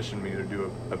she commissioned me to do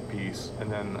a piece.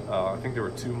 And then I think there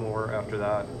were 2 more after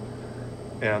that.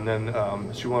 And then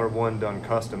she wanted one done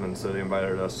custom, and so they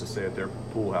invited us to stay at their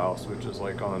pool house, which is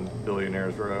like on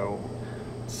Billionaires Row.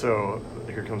 So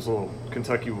here comes a little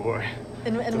Kentucky boy.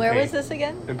 And to where was paint this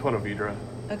again? In Ponte Vedra.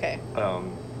 Okay.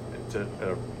 It's at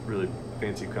a really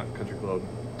fancy country club.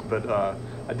 But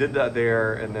I did that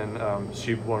there, and then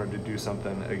she wanted to do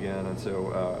something again, and so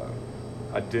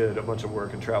I did a bunch of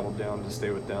work and traveled down to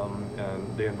stay with them,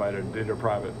 and they did a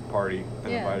private party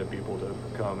and invited people to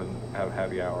come and have a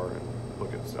happy hour and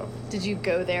look at stuff. Did you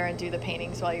go there and do the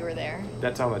paintings while you were there?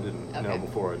 That time I didn't. Okay. No,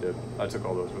 before I did. I took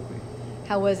all those with me.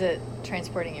 How was it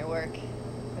transporting your work?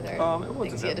 Were there It wasn't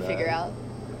things you had that to figure bad. out?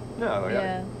 No,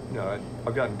 Yeah.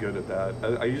 I've gotten good at that.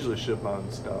 I usually ship my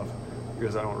own stuff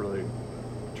because I don't really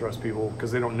trust people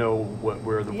because they don't know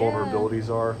where the Yeah. vulnerabilities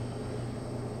are.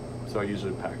 So I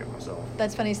usually pack it myself.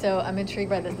 That's funny. So I'm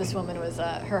intrigued by this. This woman was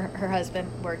her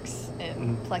husband works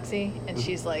in Mhm. plexi, and Mhm.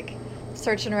 she's like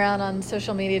searching around on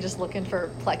social media just looking for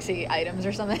plexi items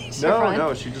or something.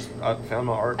 No, she just found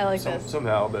my art I like this.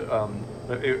 somehow. But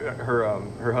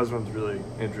her husband's really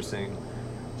interesting.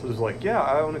 So it was like, yeah,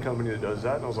 I own a company that does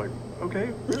that, and I was like, okay,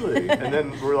 really? And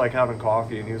then we're like having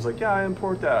coffee, and he was like, yeah, I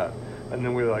import that. And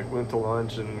then we like went to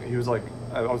lunch, and he was like,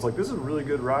 I was like, this is really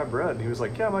good rye bread. And he was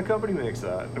like, yeah, my company makes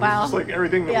that. It Wow. was just like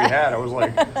everything that Yeah. we had. I was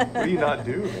like, what do you not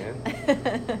do,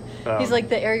 man? He's like,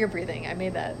 the air you're breathing. I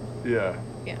made that. Yeah.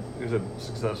 Yeah. He's a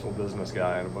successful business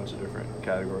guy in a bunch of different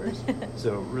categories.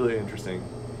 So really interesting.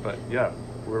 But yeah,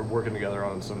 we're working together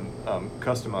on some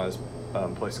customized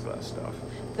plexiglass glass stuff.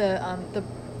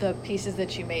 The pieces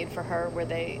that you made for her,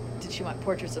 did she want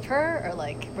portraits of her, or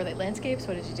like were they landscapes?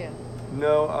 What did you do?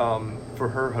 No, for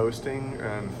her hosting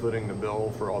and footing the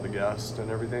bill for all the guests and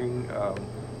everything,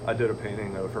 I did a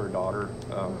painting of her daughter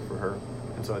for her,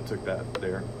 and so I took that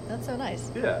there. That's so nice.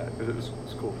 Yeah, it was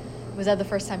cool. Was that the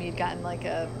first time you'd gotten like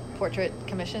a portrait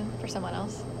commission for someone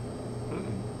else?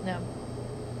 Mm-mm. No.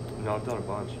 No, I've done a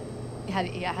bunch. How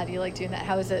do you like doing that?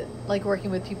 How is it like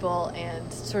working with people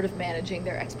and sort of managing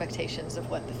their expectations of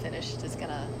what the finished is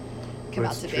gonna come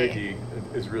out to It's tricky. be?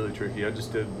 It's really tricky. I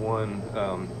just did one.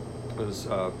 It was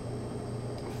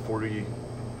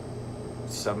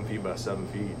 47 feet by 7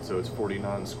 feet, so it's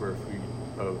 49 square feet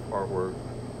of artwork.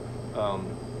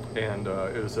 And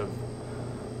it was a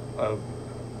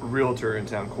realtor in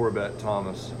town, Corbett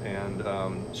Thomas, and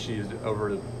she's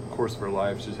over the course of her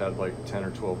life, she's had like 10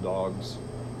 or 12 dogs.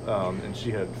 And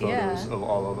she had photos of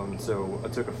all of them. So I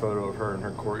took a photo of her in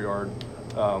her courtyard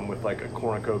with like a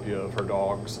cornucopia of her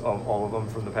dogs, all of them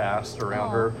from the past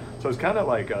around her. So it's kind of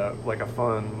like a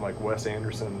fun, like Wes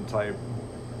Anderson type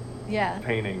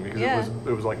painting, because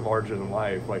it was like larger than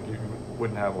life. Like you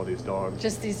wouldn't have all these dogs.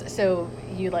 Just these. So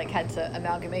you like had to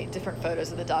amalgamate different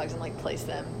photos of the dogs and like place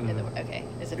them in the. Okay,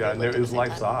 as if Yeah, they and lived it at was the same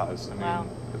life time. size. I mean, Wow.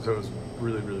 so it was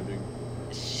really, really big.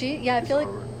 I feel like,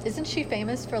 artwork. isn't she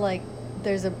famous for like,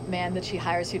 there's a man that she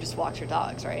hires who just walks her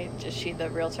dogs, right? Is she the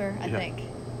realtor? I Yeah. think. I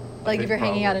Like if think you're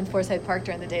hanging out probably. in Forsyth Park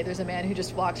during the day, there's a man who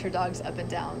just walks her dogs up and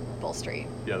down Bull Street.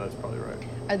 Yeah, that's probably right.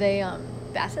 Are they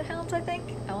Basset hounds? I think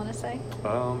I want to say,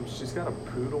 She's got a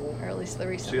poodle. or at least the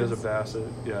recent. She has a ones. Basset.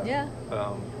 Yeah. Yeah.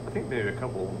 I think maybe a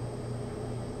couple.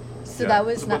 So Yeah, that it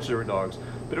was a not. bunch of different dogs,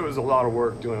 but it was a lot of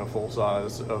work doing a full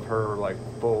size of her, like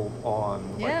full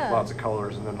on, like Yeah. lots of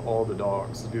colors, and then all the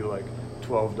dogs. To do like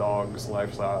 12 dogs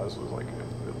life size was like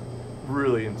a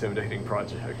really intimidating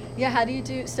project. Yeah, how do you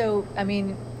do? So I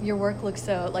mean, your work looks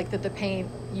so like that. The paint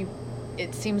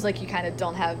it seems like you kind of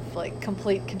don't have like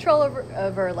complete control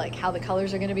over like how the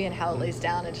colors are going to be and how it lays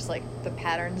down, and just like the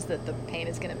patterns that the paint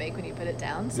is going to make when you put it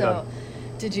down. So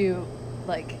did you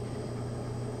like,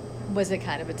 was it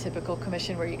kind of a typical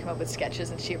commission where you come up with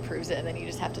sketches and she approves it and then you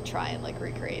just have to try and like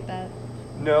recreate that?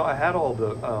 No, I had all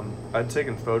the, I'd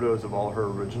taken photos of all her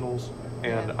originals,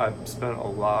 and Yeah. I spent a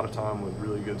lot of time with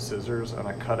really good scissors, and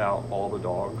I cut out all the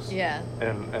dogs. Yeah.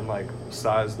 And like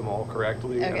sized them all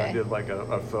correctly, and I Okay. did like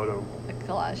a photo. A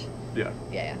collage. Yeah.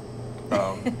 Yeah.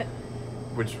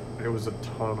 Which it was a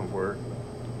ton of work,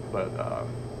 but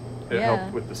it Yeah.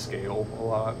 helped with the scale a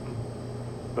lot.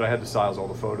 But I had to size all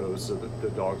the photos so that the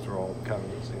dogs were all kind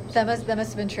of the same size. That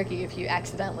must have been tricky if you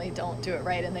accidentally don't do it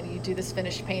right and then you do this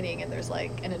finished painting and there's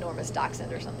like an enormous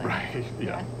dachshund or something. Right,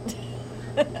 yeah.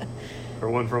 Or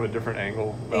one from a different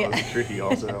angle. That was tricky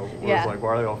also. Where it's like, why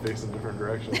are they all facing different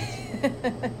directions?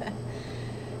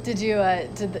 Did you,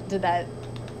 did that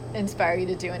inspire you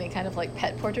to do any kind of like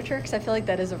pet portraiture? Because I feel like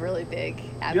that is a really big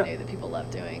avenue that people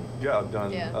love doing. Yeah, I've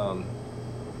done,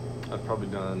 I've probably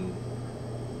done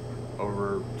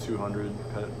over 200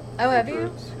 pet have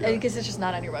you? Yeah. Because it's just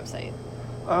not on your website.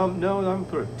 No, I haven't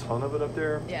put a ton of it up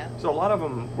there. Yeah. So a lot of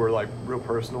them were like real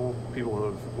personal. People who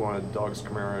have wanted dogs to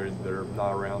come around that are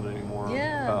not around anymore.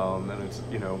 Yeah. And it's,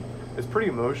 it's pretty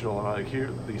emotional, and I like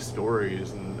hear these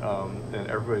stories, and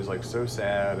everybody's like so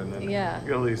sad, and then you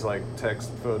get all these like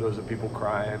text photos of people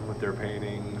crying with their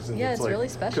paintings. And it's like, really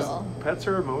special. 'cause pets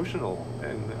are emotional,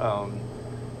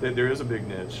 and there is a big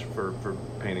niche for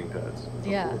painting pets. Of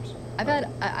course.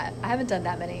 I haven't done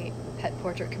that many pet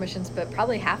portrait commissions, but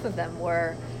probably half of them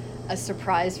were a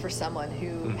surprise for someone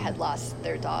who had lost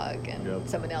their dog, and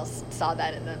someone else saw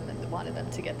that in them and wanted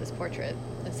them to get this portrait.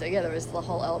 And so there was the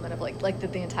whole element of like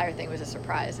that the entire thing was a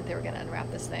surprise that they were going to unwrap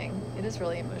this thing. It is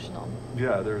really emotional.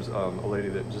 Yeah, there's a lady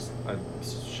that I'm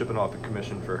shipping off a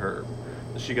commission for her.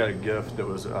 She got a gift that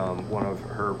was one of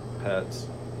her pets,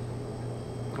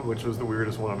 which was the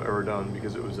weirdest one I've ever done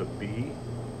because it was a bee.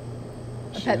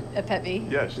 A pet bee?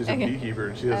 Yeah, she's a beekeeper,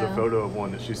 and she has a photo of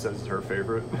one that she says is her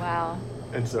favorite. Wow.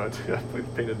 And so I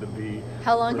painted the bee.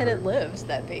 How long had it lived,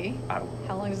 that bee?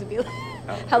 How long does it be?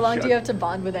 How long do you have to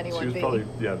bond with any one bee? She was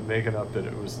probably making up that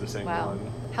it was the same one.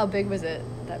 How big was it,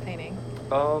 that painting?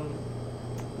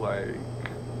 Like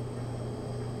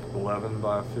 11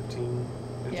 by 15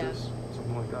 inches,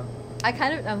 something like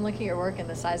that. I'm looking at your work and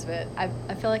the size of it. I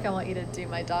feel like I want you to do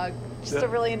my dog just a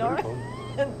really enormous.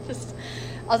 Just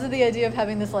also the idea of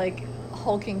having this like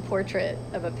hulking portrait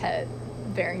of a pet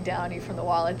bearing down on you from the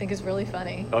wall, I think is really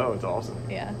funny. Oh, it's awesome.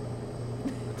 Yeah.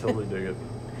 I totally dig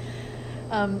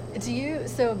it.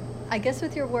 So I guess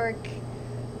with your work,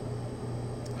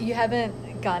 you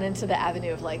haven't gone into the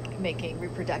avenue of like making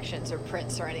reproductions or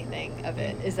prints or anything of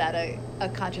it. Is that a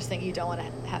conscious thing? You don't want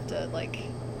to have to like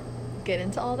get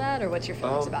into all that, or what's your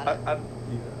feelings about it?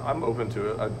 I'm open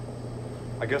to it.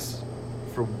 I guess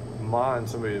for mine,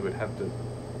 somebody would have to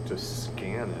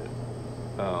scan it.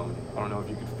 I don't know if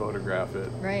you could photograph it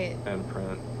and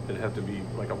print. It'd have to be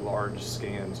like a large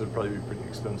scan, so it'd probably be pretty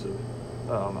expensive.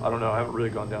 I don't know. I haven't really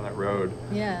gone down that road.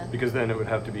 Yeah. Because then it would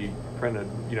have to be printed,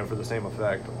 for the same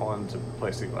effect onto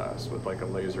plexiglass with like a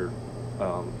laser,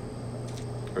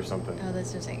 or something. Oh, that's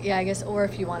interesting. Yeah, I guess. Or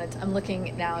if you wanted to, I'm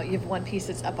looking now. You have one piece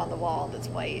that's up on the wall that's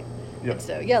white. Yep. And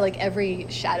so like every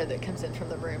shadow that comes in from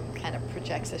the room kind of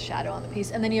projects a shadow on the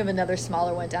piece, and then you have another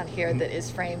smaller one down here that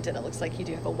is framed, and it looks like you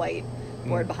do have a white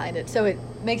board behind it, so it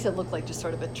makes it look like just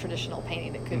sort of a traditional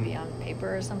painting that could be on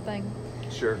paper or something.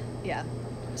 Sure. Yeah.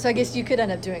 So I guess you could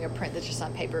end up doing a print that's just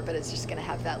on paper, but it's just going to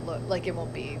have that look. Like it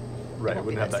won't be. Right. It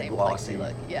wouldn't have that glossy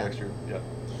look. texture. Yeah.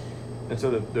 And so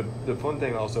the fun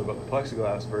thing also about the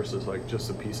plexiglass versus like just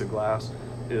a piece of glass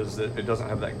is that it doesn't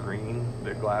have that green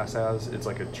that glass has. It's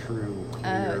like a true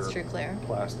clear. Oh, it's true clear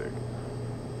plastic.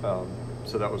 So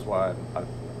that was why I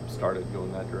started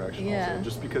going that direction. Yeah. Also,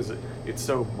 just because it's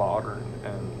so modern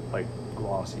and like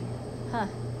glossy. Huh.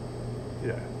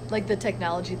 Yeah. Like the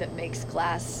technology that makes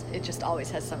glass, it just always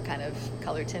has some kind of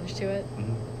color tinge to it.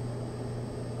 Mm-hmm.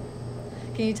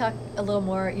 Can you talk a little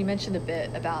more? You mentioned a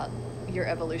bit about your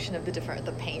evolution of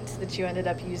the paints that you ended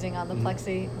up using on the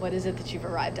plexi. What is it that you've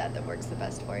arrived at that works the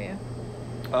best for you?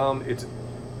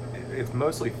 It's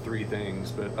mostly three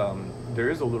things, but there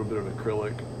is a little bit of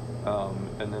acrylic,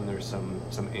 and then there's some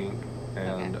ink,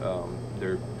 and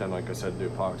then like I said, the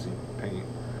epoxy paint.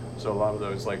 So a lot of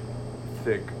those like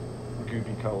thick,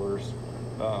 goopy colors,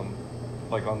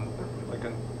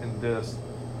 in this.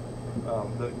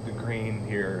 The green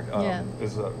here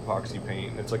is an epoxy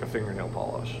paint. It's like a fingernail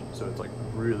polish, so it's like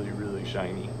really, really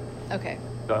shiny. Okay.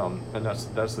 And that's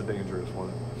the dangerous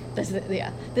one.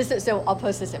 So I'll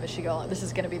post this image to go on. This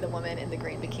is going to be the woman in the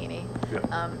green bikini.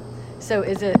 Yeah. So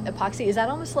is it epoxy? Is that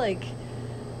almost like?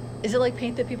 Is it like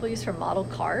paint that people use for model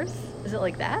cars? Is it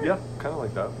like that? Yeah, kind of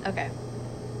like that. Okay.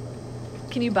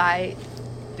 Can you buy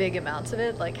big amounts of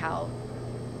it? Like how?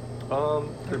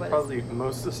 They're probably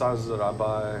most of the sizes that I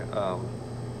buy.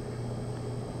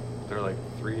 They're like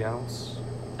 3 ounce.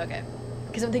 Okay,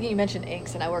 because I'm thinking you mentioned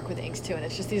inks, and I work with inks too, and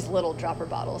it's just these little dropper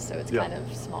bottles, so it's kind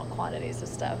of small quantities of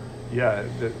stuff. Yeah,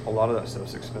 a lot of that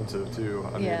stuff's expensive too.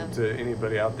 I mean, to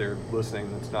anybody out there listening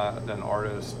that's not an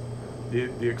artist,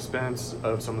 the expense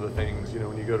of some of the things,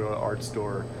 when you go to an art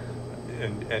store,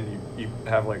 and you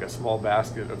have like a small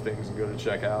basket of things and go to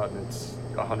check out, and it's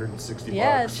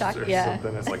 $160 or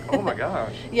something. It's like, oh my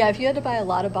gosh. Yeah, if you had to buy a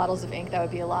lot of bottles of ink, that would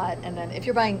be a lot. And then if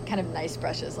you're buying kind of nice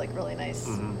brushes, like really nice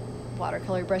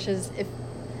watercolor brushes,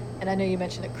 and I know you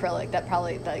mentioned acrylic, that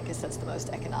probably, I guess that's the most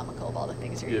economical of all the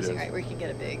things you're using, right? Where you can get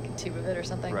a big tube of it or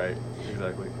something. Right,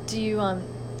 exactly. Do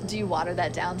you water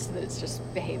that down so that it's just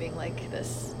behaving like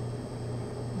this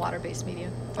water-based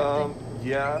medium?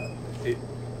 Yeah,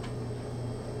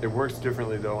 it works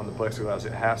differently though on the plexiglass.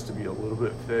 It has to be a little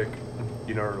bit thick,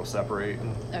 or it'll separate.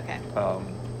 Okay.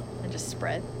 And just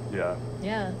spread. Yeah.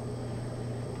 Yeah.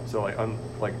 So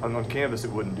on canvas,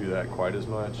 it wouldn't do that quite as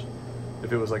much.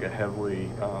 If it was like a heavily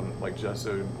like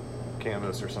gessoed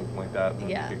canvas or something like that, then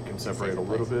it can separate a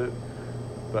little bit.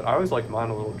 But I always like mine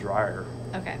a little drier.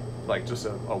 Okay. Like just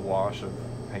a wash of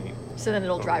paint. So then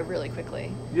it'll dry really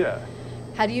quickly. Yeah.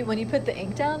 How do you, when you put the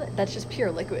ink down, that's just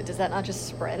pure liquid. Does that not just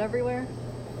spread everywhere?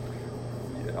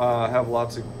 I have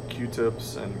lots of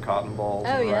Q-tips and cotton balls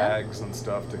and rags and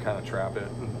stuff to kind of trap it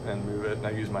and move it. And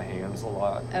I use my hands a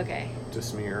lot. Okay. To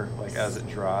smear, like as it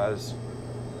dries.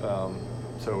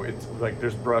 So it's like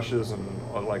there's brushes and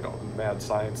like mad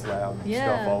science lab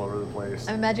stuff all over the place.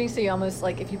 I'm imagining, so you almost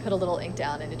like if you put a little ink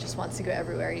down and it just wants to go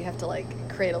everywhere, you have to like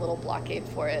create a little blockade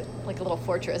for it, like a little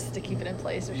fortress to keep it in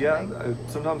place or something. Yeah,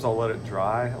 sometimes I'll let it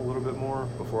dry a little bit more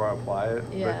before I apply it.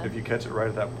 Yeah. But if you catch it right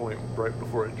at that point, right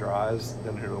before it dries,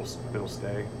 then it'll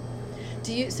stay.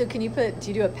 Do you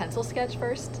do a pencil sketch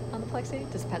first on the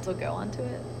plexi? Does pencil go onto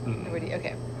it? Mm-hmm. Or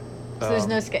okay. So there's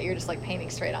no sketch, you're just like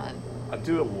painting straight on. I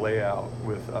do a layout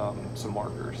with some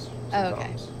markers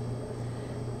sometimes. Okay.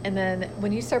 And then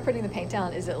when you start putting the paint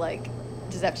down, is it like,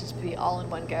 does that just be all in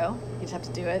one go? You just have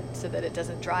to do it so that it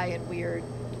doesn't dry in weird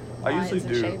lines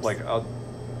and shapes?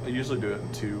 I usually do it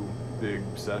in 2 big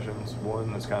sessions.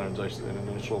 One that's kind of just an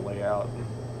initial layout.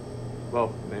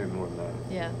 Well, maybe more than that.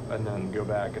 Yeah. And then go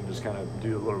back and just kind of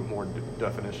do a little more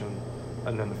definition,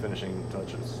 and then the finishing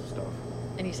touches stuff.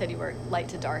 And you said you work light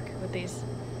to dark with these?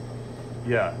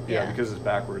 Yeah, because it's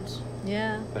backwards.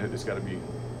 Yeah. It's got to be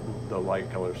the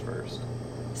light colors first.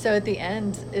 So at the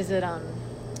end, is it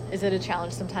a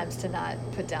challenge sometimes to not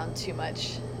put down too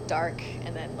much dark,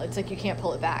 and then it's like you can't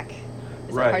pull it back?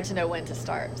 Is it hard to know when to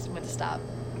stop?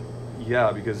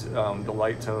 Yeah, because the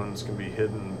light tones can be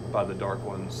hidden by the dark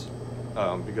ones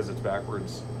because it's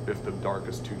backwards if the dark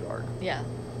is too dark. Yeah.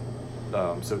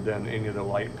 So then any of the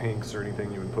light pinks or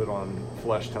anything you would put on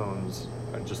flesh tones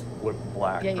just look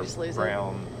black or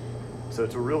brown. So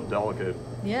it's a real delicate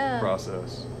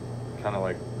process. Kind of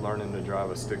like learning to drive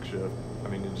a stick shift. I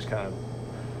mean, it just kind of,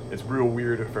 it's real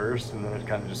weird at first, and then it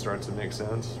kind of just starts to make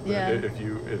sense. But if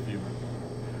you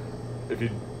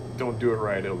don't do it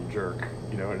right, it'll jerk,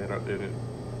 and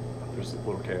there's a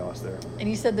little chaos there. And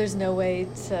you said there's no way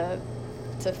to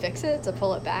fix it, to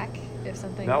pull it back if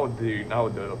something. Not with the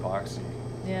epoxy.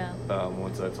 Yeah.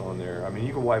 Once that's on there, I mean,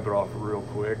 you can wipe it off real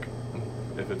quick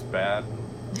if it's bad.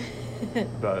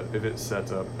 But if it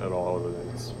sets up at all, then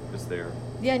it's there.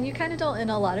 Yeah, and you kind of don't, in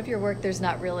a lot of your work, there's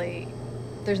not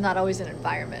always an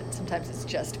environment. Sometimes it's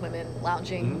just women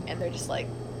lounging, and they're just like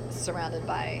surrounded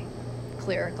by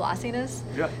clear glossiness.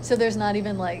 Yeah. So there's not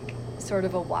even like sort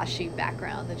of a washy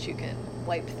background that you can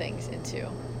wipe things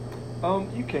into.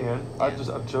 You can. Yeah.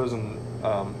 I've chosen,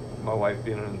 my wife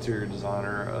being an interior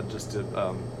designer, just to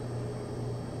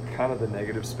kind of the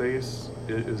negative space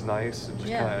is nice. It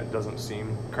just kind of doesn't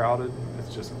seem crowded.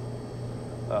 It's just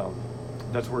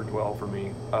that's worked well for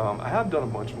me. I have done a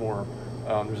bunch more.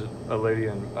 There's a lady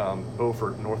in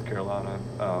Beaufort, North Carolina.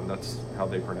 That's how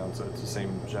they pronounce it. It's the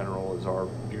same general as our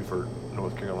Beaufort,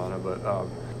 North Carolina. But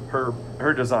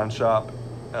her design shop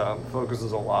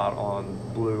focuses a lot on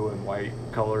blue and white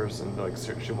colors and like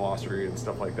chamoiserie and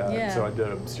stuff like that. Yeah. So I did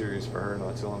a series for her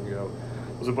not too long ago.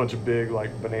 It was a bunch of big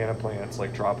like banana plants,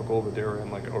 like tropical, but they were in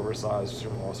like oversized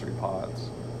chamoiserie pots.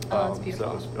 Oh, that's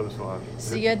beautiful. So it was fun.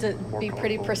 So you had to be colorful.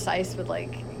 pretty precise with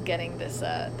like getting this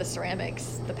the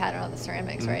ceramics, the pattern on the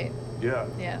ceramics, right? Yeah.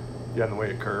 Yeah. Yeah, and the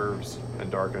way it curves and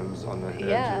darkens on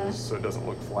the edges, so it doesn't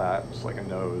look flat, just like a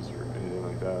nose or anything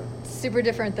like that. Super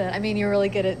different than, I mean, you're really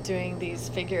good at doing these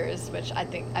figures, which I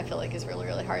feel like is really,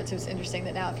 really hard. So it's interesting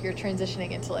that now if you're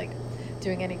transitioning into like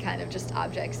doing any kind of just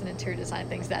objects and interior design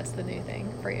things, that's the new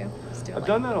thing for you. I've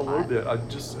done that a little bit. I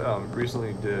just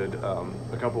recently did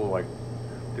a couple of like,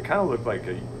 they kind of look like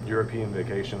a European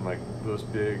vacation, like those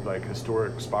big like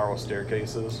historic spiral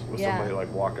staircases with somebody like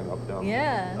walking up them.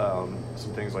 Yeah.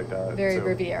 Some things like that. Very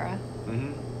Riviera.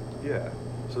 Yeah.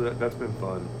 So that's been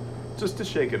fun, just to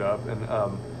shake it up. And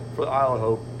for the Isle of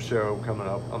Hope show coming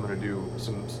up, I'm gonna do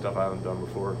some stuff I haven't done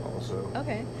before also.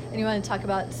 Okay. And you want to talk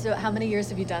about, so how many years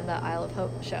have you done the Isle of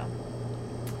Hope show?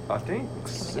 I think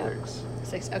 6.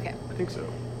 6. Okay. I think so.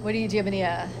 What do you have any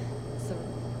some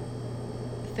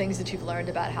things that you've learned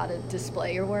about how to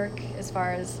display your work as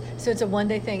far as, so it's a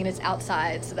one-day thing and it's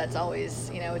outside, so that's always,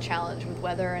 a challenge with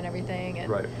weather and everything. And,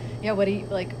 right. What do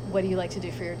you like to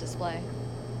do for your display?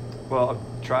 Well,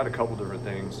 I've tried a couple different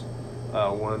things.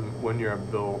 One year I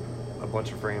built a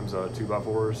bunch of frames out of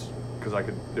 2x4s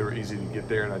because they were easy to get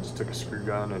there, and I just took a screw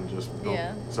gun and just built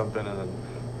something and then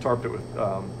tarped it with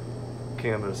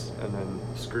canvas and then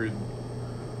screwed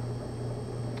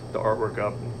the artwork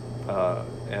up,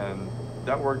 and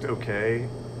that worked okay.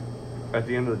 At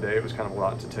the end of the day, it was kind of a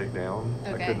lot to take down.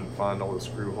 Okay. I couldn't find all the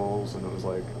screw holes, and it was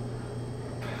like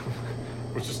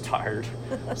I was just tired.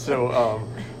 So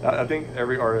I think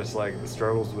every artist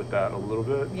struggles with that a little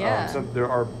bit. Yeah. So there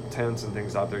are tents and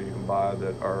things out there you can buy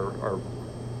that are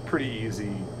pretty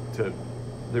easy to.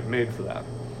 They're made for that.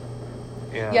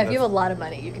 And if you have a lot of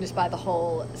money, you can just buy the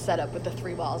whole setup with the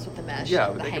 3 walls with the mesh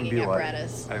and the hanging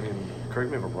apparatus.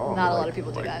 Correct me if I'm wrong. Not a lot of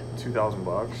people do that.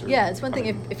 $2,000. Yeah, it's one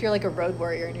thing if you're like a road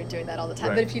warrior and you're doing that all the time.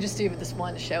 Right. But if you just do this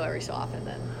one show every so often,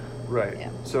 then. Right. Yeah.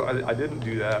 So I didn't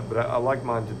do that, but I like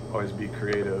mine to always be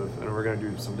creative, and we're going to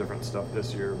do some different stuff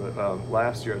this year. But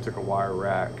last year I took a wire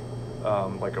rack,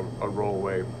 like a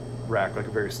rollaway rack, like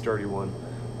a very sturdy one,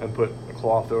 and put a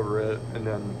cloth over it, and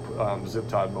then zip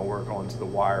tied my work onto the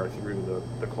wire through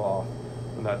the cloth,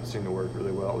 and that seemed to work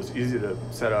really well. It was easy to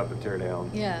set up and tear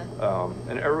down. Yeah.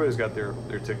 And everybody's got their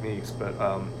techniques, but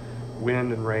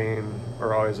wind and rain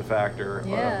are always a factor.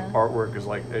 Yeah. Artwork is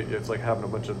it's like having a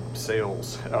bunch of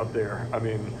sails out there.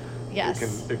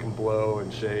 Yes. It can blow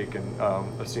and shake, and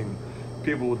I've seen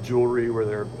people with jewelry where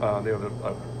they have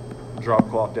a drop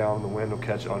cloth down, and the wind will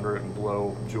catch under it and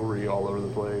blow jewelry all over the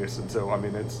place. And so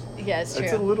it's true.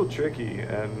 It's a little tricky,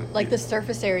 and the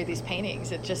surface area of these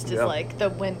paintings, it just is like the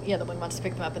wind wants to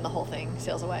pick them up and the whole thing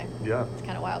sails away. Yeah, it's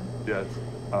kind of wild. Yeah,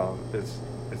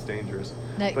 it's dangerous.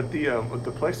 Now, but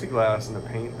the plexiglass and the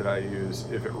paint that I use,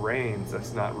 if it rains,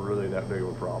 that's not really that big of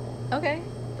a problem. Okay,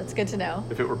 that's good to know.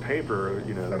 If it were paper,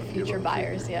 for future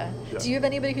buyers, yeah. Do you have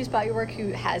anybody who's bought your work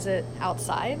who has it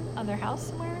outside on their house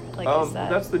somewhere?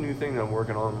 That's the new thing that I'm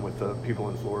working on with the people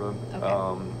in Florida,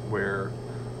 where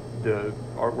the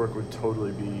artwork would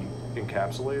totally be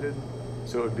encapsulated.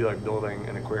 So it would be like building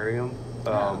an aquarium,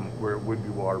 where it would be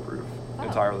waterproof,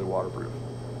 entirely waterproof.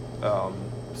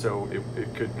 So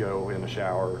it could go in a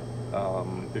shower,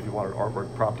 if you wanted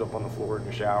artwork propped up on the floor in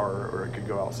your shower, or it could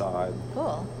go outside.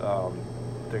 Cool.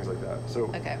 Things like that.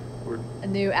 So a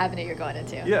new avenue you're going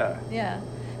into. Yeah. Yeah.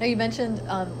 Now you mentioned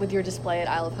with your display at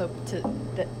Isle of Hope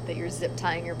that you're zip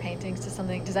tying your paintings to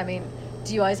something. Does that mean,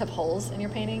 do you always have holes in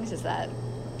your paintings? Is that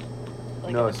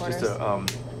no? It's just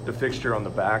the fixture on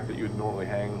the back that you would normally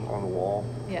hang on the wall.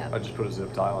 Yeah. I just put a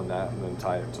zip tie on that and then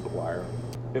tie it to the wire.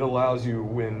 It allows you,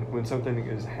 when something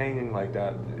is hanging like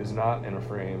that, is not in a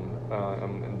frame,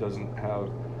 and doesn't have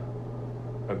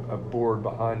a board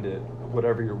behind it,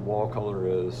 whatever your wall color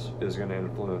is going to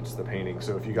influence the painting.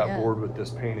 So if you got bored with this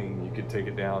painting, you could take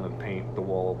it down and paint the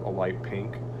wall a light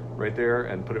pink right there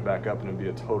and put it back up, and it'd be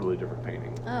a totally different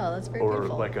painting. Oh, that's very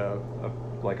beautiful. Or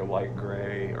like a light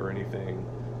gray or anything,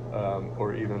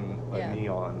 or even a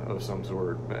neon of some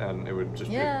sort, and it would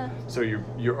just be, so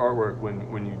your artwork,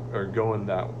 when you are going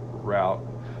that route,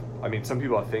 some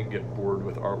people I think get bored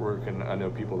with artwork, and I know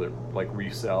people that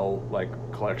resell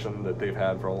collection that they've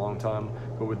had for a long time,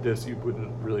 but with this you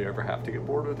wouldn't really ever have to get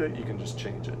bored with it. You can just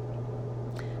change it.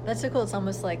 That's so cool. It's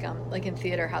almost like in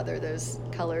theater, how there are those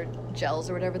colored gels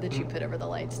or whatever that you put over the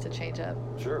lights to change up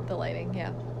the lighting.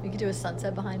 Yeah, you could do a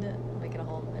sunset behind it, make it a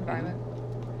whole environment.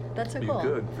 That's so cool.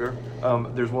 You could,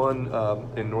 sure. There's one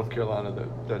in North Carolina,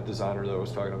 that designer that I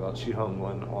was talking about, she hung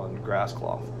one on grass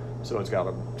cloth. So it's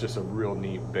got just a real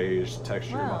neat beige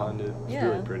texture behind it. It's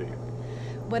really pretty.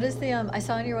 What is the, I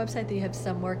saw on your website that you have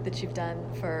some work that you've done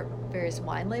for various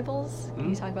wine labels.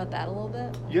 Can you talk about that a little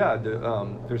bit? Yeah,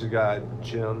 there's a guy,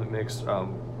 Jim, that makes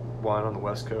wine on the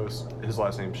West Coast. His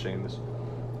last name's Seamus.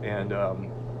 And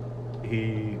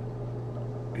he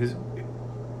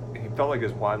felt like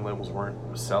his wine labels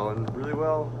weren't selling really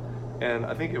well. And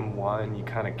I think in wine, you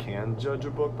kind of can judge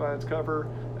a book by its cover,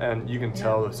 and you can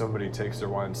tell if somebody takes their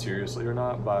wine seriously or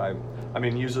not by,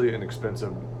 usually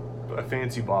a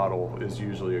fancy bottle is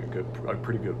usually a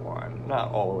pretty good wine.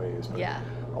 Not always, but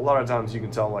a lot of times you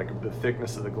can tell the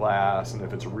thickness of the glass, and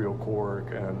if it's a real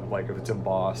cork, and if it's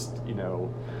embossed,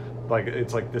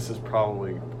 it's this is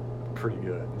probably pretty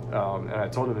good. And I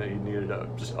told him that he needed to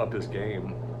just up his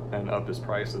game and up his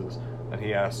prices. And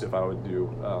he asked if I would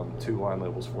do 2 wine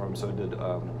labels for him. So I did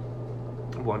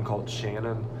one called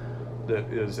Shannon, that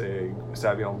is a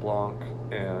Sauvignon Blanc,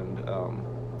 and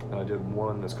I did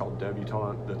one that's called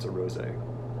Debutante, that's a rosé.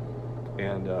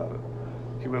 And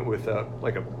he went with a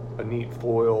a neat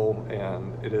foil,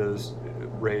 and it is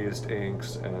raised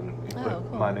inks, and you put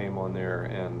cool. my name on there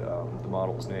and the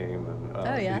model's name,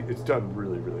 and it's done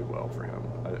really, really well for him.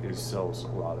 He sells a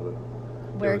lot of it.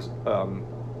 Where?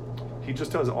 He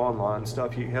just does online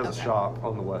stuff. He has a shop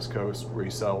on the West Coast where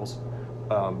he sells,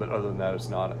 but other than that, it's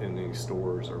not in any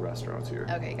stores or restaurants here.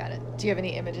 Okay, got it. Do you have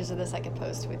any images of this I can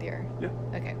post with your? Yeah.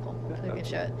 Okay, cool. Yeah, So you can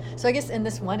show it. So I guess in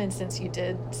this one instance, you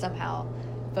did somehow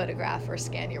photograph or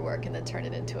scan your work and then turn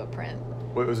it into a print.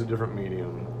 Well, it was a different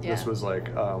medium. Yeah. This was like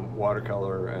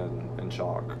watercolor and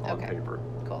chalk on paper.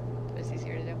 Cool. It was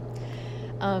easier to do.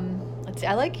 Let's see.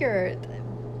 I like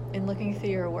in looking through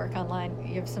your work online,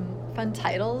 you have some fun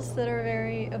titles that are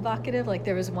very evocative. Like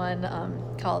there was one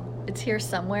called "It's Here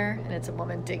Somewhere," and it's a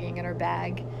woman digging in her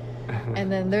bag.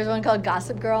 And then there's one called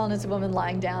Gossip Girl, and it's a woman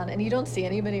lying down, and you don't see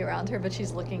anybody around her, but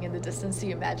she's looking in the distance, so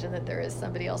you imagine that there is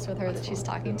somebody else with her that she's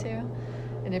talking to.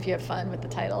 And if you have fun with the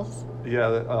titles.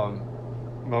 Yeah,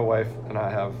 my wife and I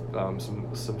have some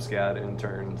SCAD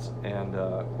interns, and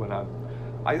when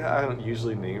I don't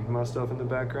usually name my stuff in the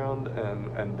background,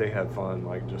 and they had fun,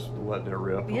 like just letting it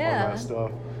rip on that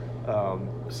stuff.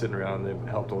 Sitting around, they've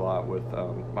helped a lot with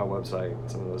my website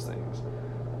and some of those things,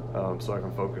 so I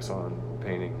can focus on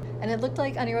painting. And it looked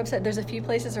like on your website there's a few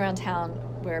places around town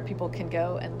where people can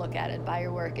go and look at it and buy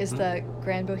your work. Is the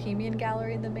Grand Bohemian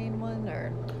Gallery the main one,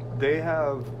 or? They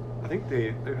have, I think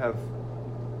they have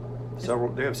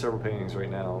several. They have several paintings right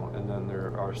now, and then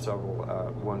there are several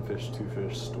at One Fish, Two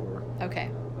Fish store. Okay.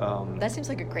 That seems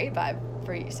like a great vibe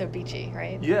for you. So beachy,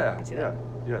 right? Yeah,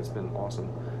 yeah. It's been awesome.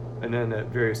 And then at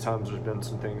various times, there's been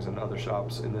some things in other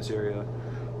shops in this area.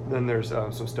 Then there's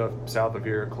some stuff south of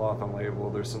here at Cloth on Label.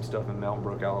 There's some stuff in Mountain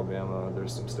Brook, Alabama.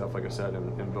 There's some stuff, like I said,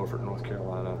 in Beaufort, North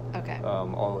Carolina. Okay.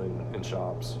 All in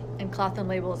shops. And Cloth and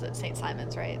Label is at St.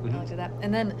 Simon's, right? Mm-hmm. I looked at that.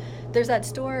 And then there's that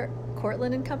store,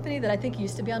 Cortland and Company, that I think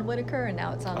used to be on Whitaker, and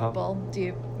now it's on Bull.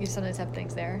 Do you sometimes have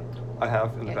things there? I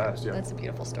have in the past, yeah. That's a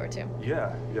beautiful store too.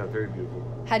 Yeah, very beautiful.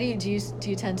 How do you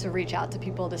tend to reach out to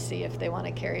people to see if they want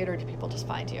to carry it, or do people just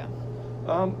find you?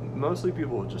 Mostly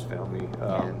people have just found me.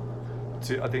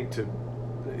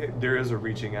 There is a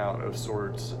reaching out of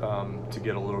sorts to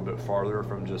get a little bit farther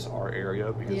from just our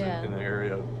area, because in the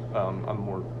area I'm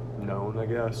more known, I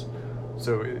guess.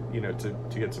 So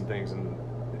to get some things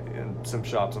in some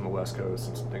shops on the West Coast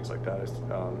and some things like that,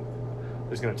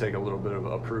 it's going to take a little bit of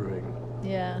approving.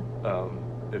 Yeah.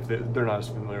 If they're not as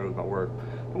familiar with my work.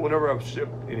 But whenever I've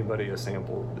shipped anybody a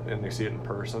sample and they see it in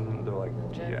person, they're like,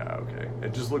 yeah, okay.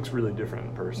 It just looks really different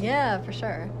in person. Yeah, for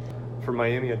sure. For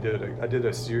Miami, I did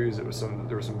a series. There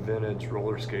were some vintage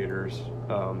roller skaters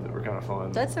that were kind of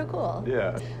fun. That's so cool.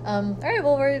 Yeah. All right.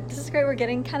 Well, this is great. We're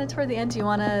getting kind of toward the end. Do you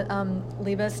want to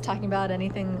leave us talking about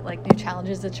anything like new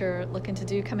challenges that you're looking to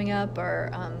do coming up,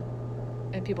 or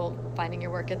and people finding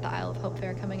your work at the Isle of Hope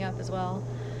Fair coming up as well?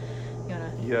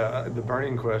 Yeah, the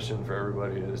burning question for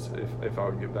everybody is if I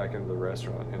would get back into the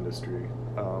restaurant industry,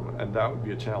 and that would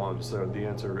be a challenge. So the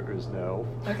answer is no.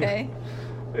 Okay.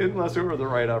 Unless it were the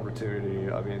right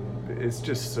opportunity. I mean, it's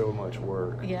just so much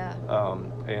work. Yeah.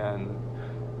 And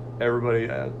everybody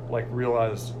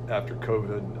realized after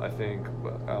COVID, I think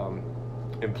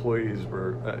employees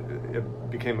were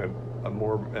it became a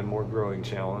more and more growing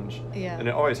challenge. Yeah. And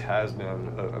it always has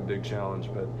been a big challenge,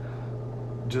 but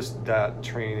just that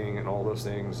training and all those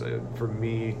things, for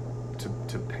me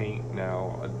to paint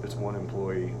now, it's one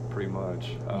employee pretty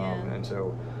much. And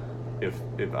so if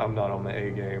I'm not on the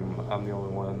A game, I'm the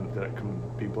only one that can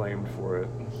be blamed for it.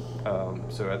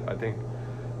 So I think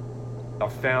I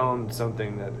found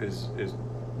something that is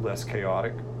less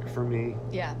chaotic for me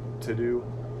to do.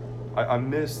 I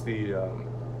miss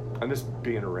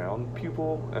being around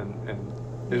people, and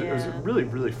it was a really,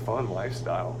 really fun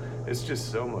lifestyle. It's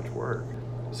just so much work.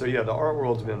 So yeah, the art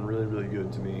world's been really, really good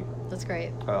to me. That's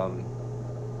great.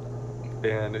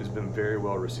 And it's been very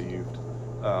well received.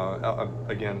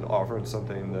 Again, offering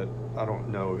something that I don't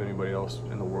know of anybody else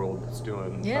in the world that's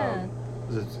doing. Yeah.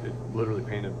 It's literally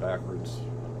painted backwards.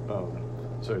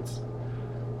 So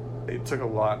it took a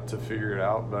lot to figure it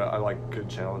out, but I like good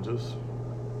challenges.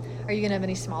 Are you gonna have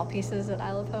any small pieces at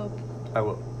Isle of Hope? I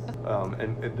will.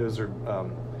 And those are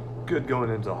good going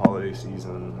into the holiday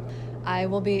season. I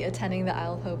will be attending the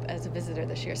Isle of Hope as a visitor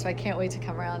this year, so I can't wait to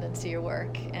come around and see your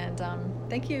work. And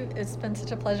thank you. It's been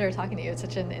such a pleasure talking to you. It's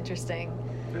such an interesting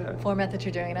format that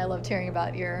you're doing, and I loved hearing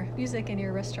about your music and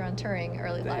your restaurateuring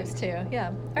early lives too.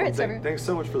 Yeah. All right, thanks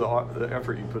so much for the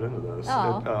effort you put into this.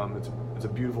 It's a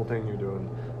beautiful thing you're doing,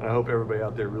 and I hope everybody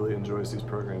out there really enjoys these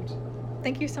programs.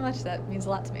 Thank you so much. That means a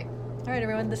lot to me. All right,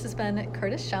 everyone. This has been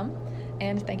Kurtis Schumm,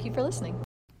 and thank you for listening.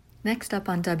 Next up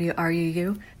on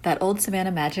WRUU, That Old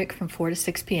Savannah Magic from 4 to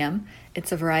 6 p.m.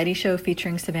 It's a variety show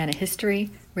featuring Savannah history,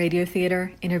 radio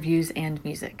theater, interviews, and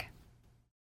music.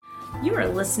 You are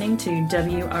listening to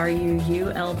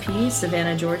WRUU-LP,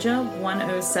 Savannah, Georgia,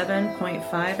 107.5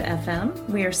 FM.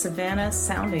 We are Savannah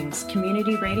Soundings,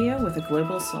 community radio with a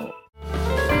global soul.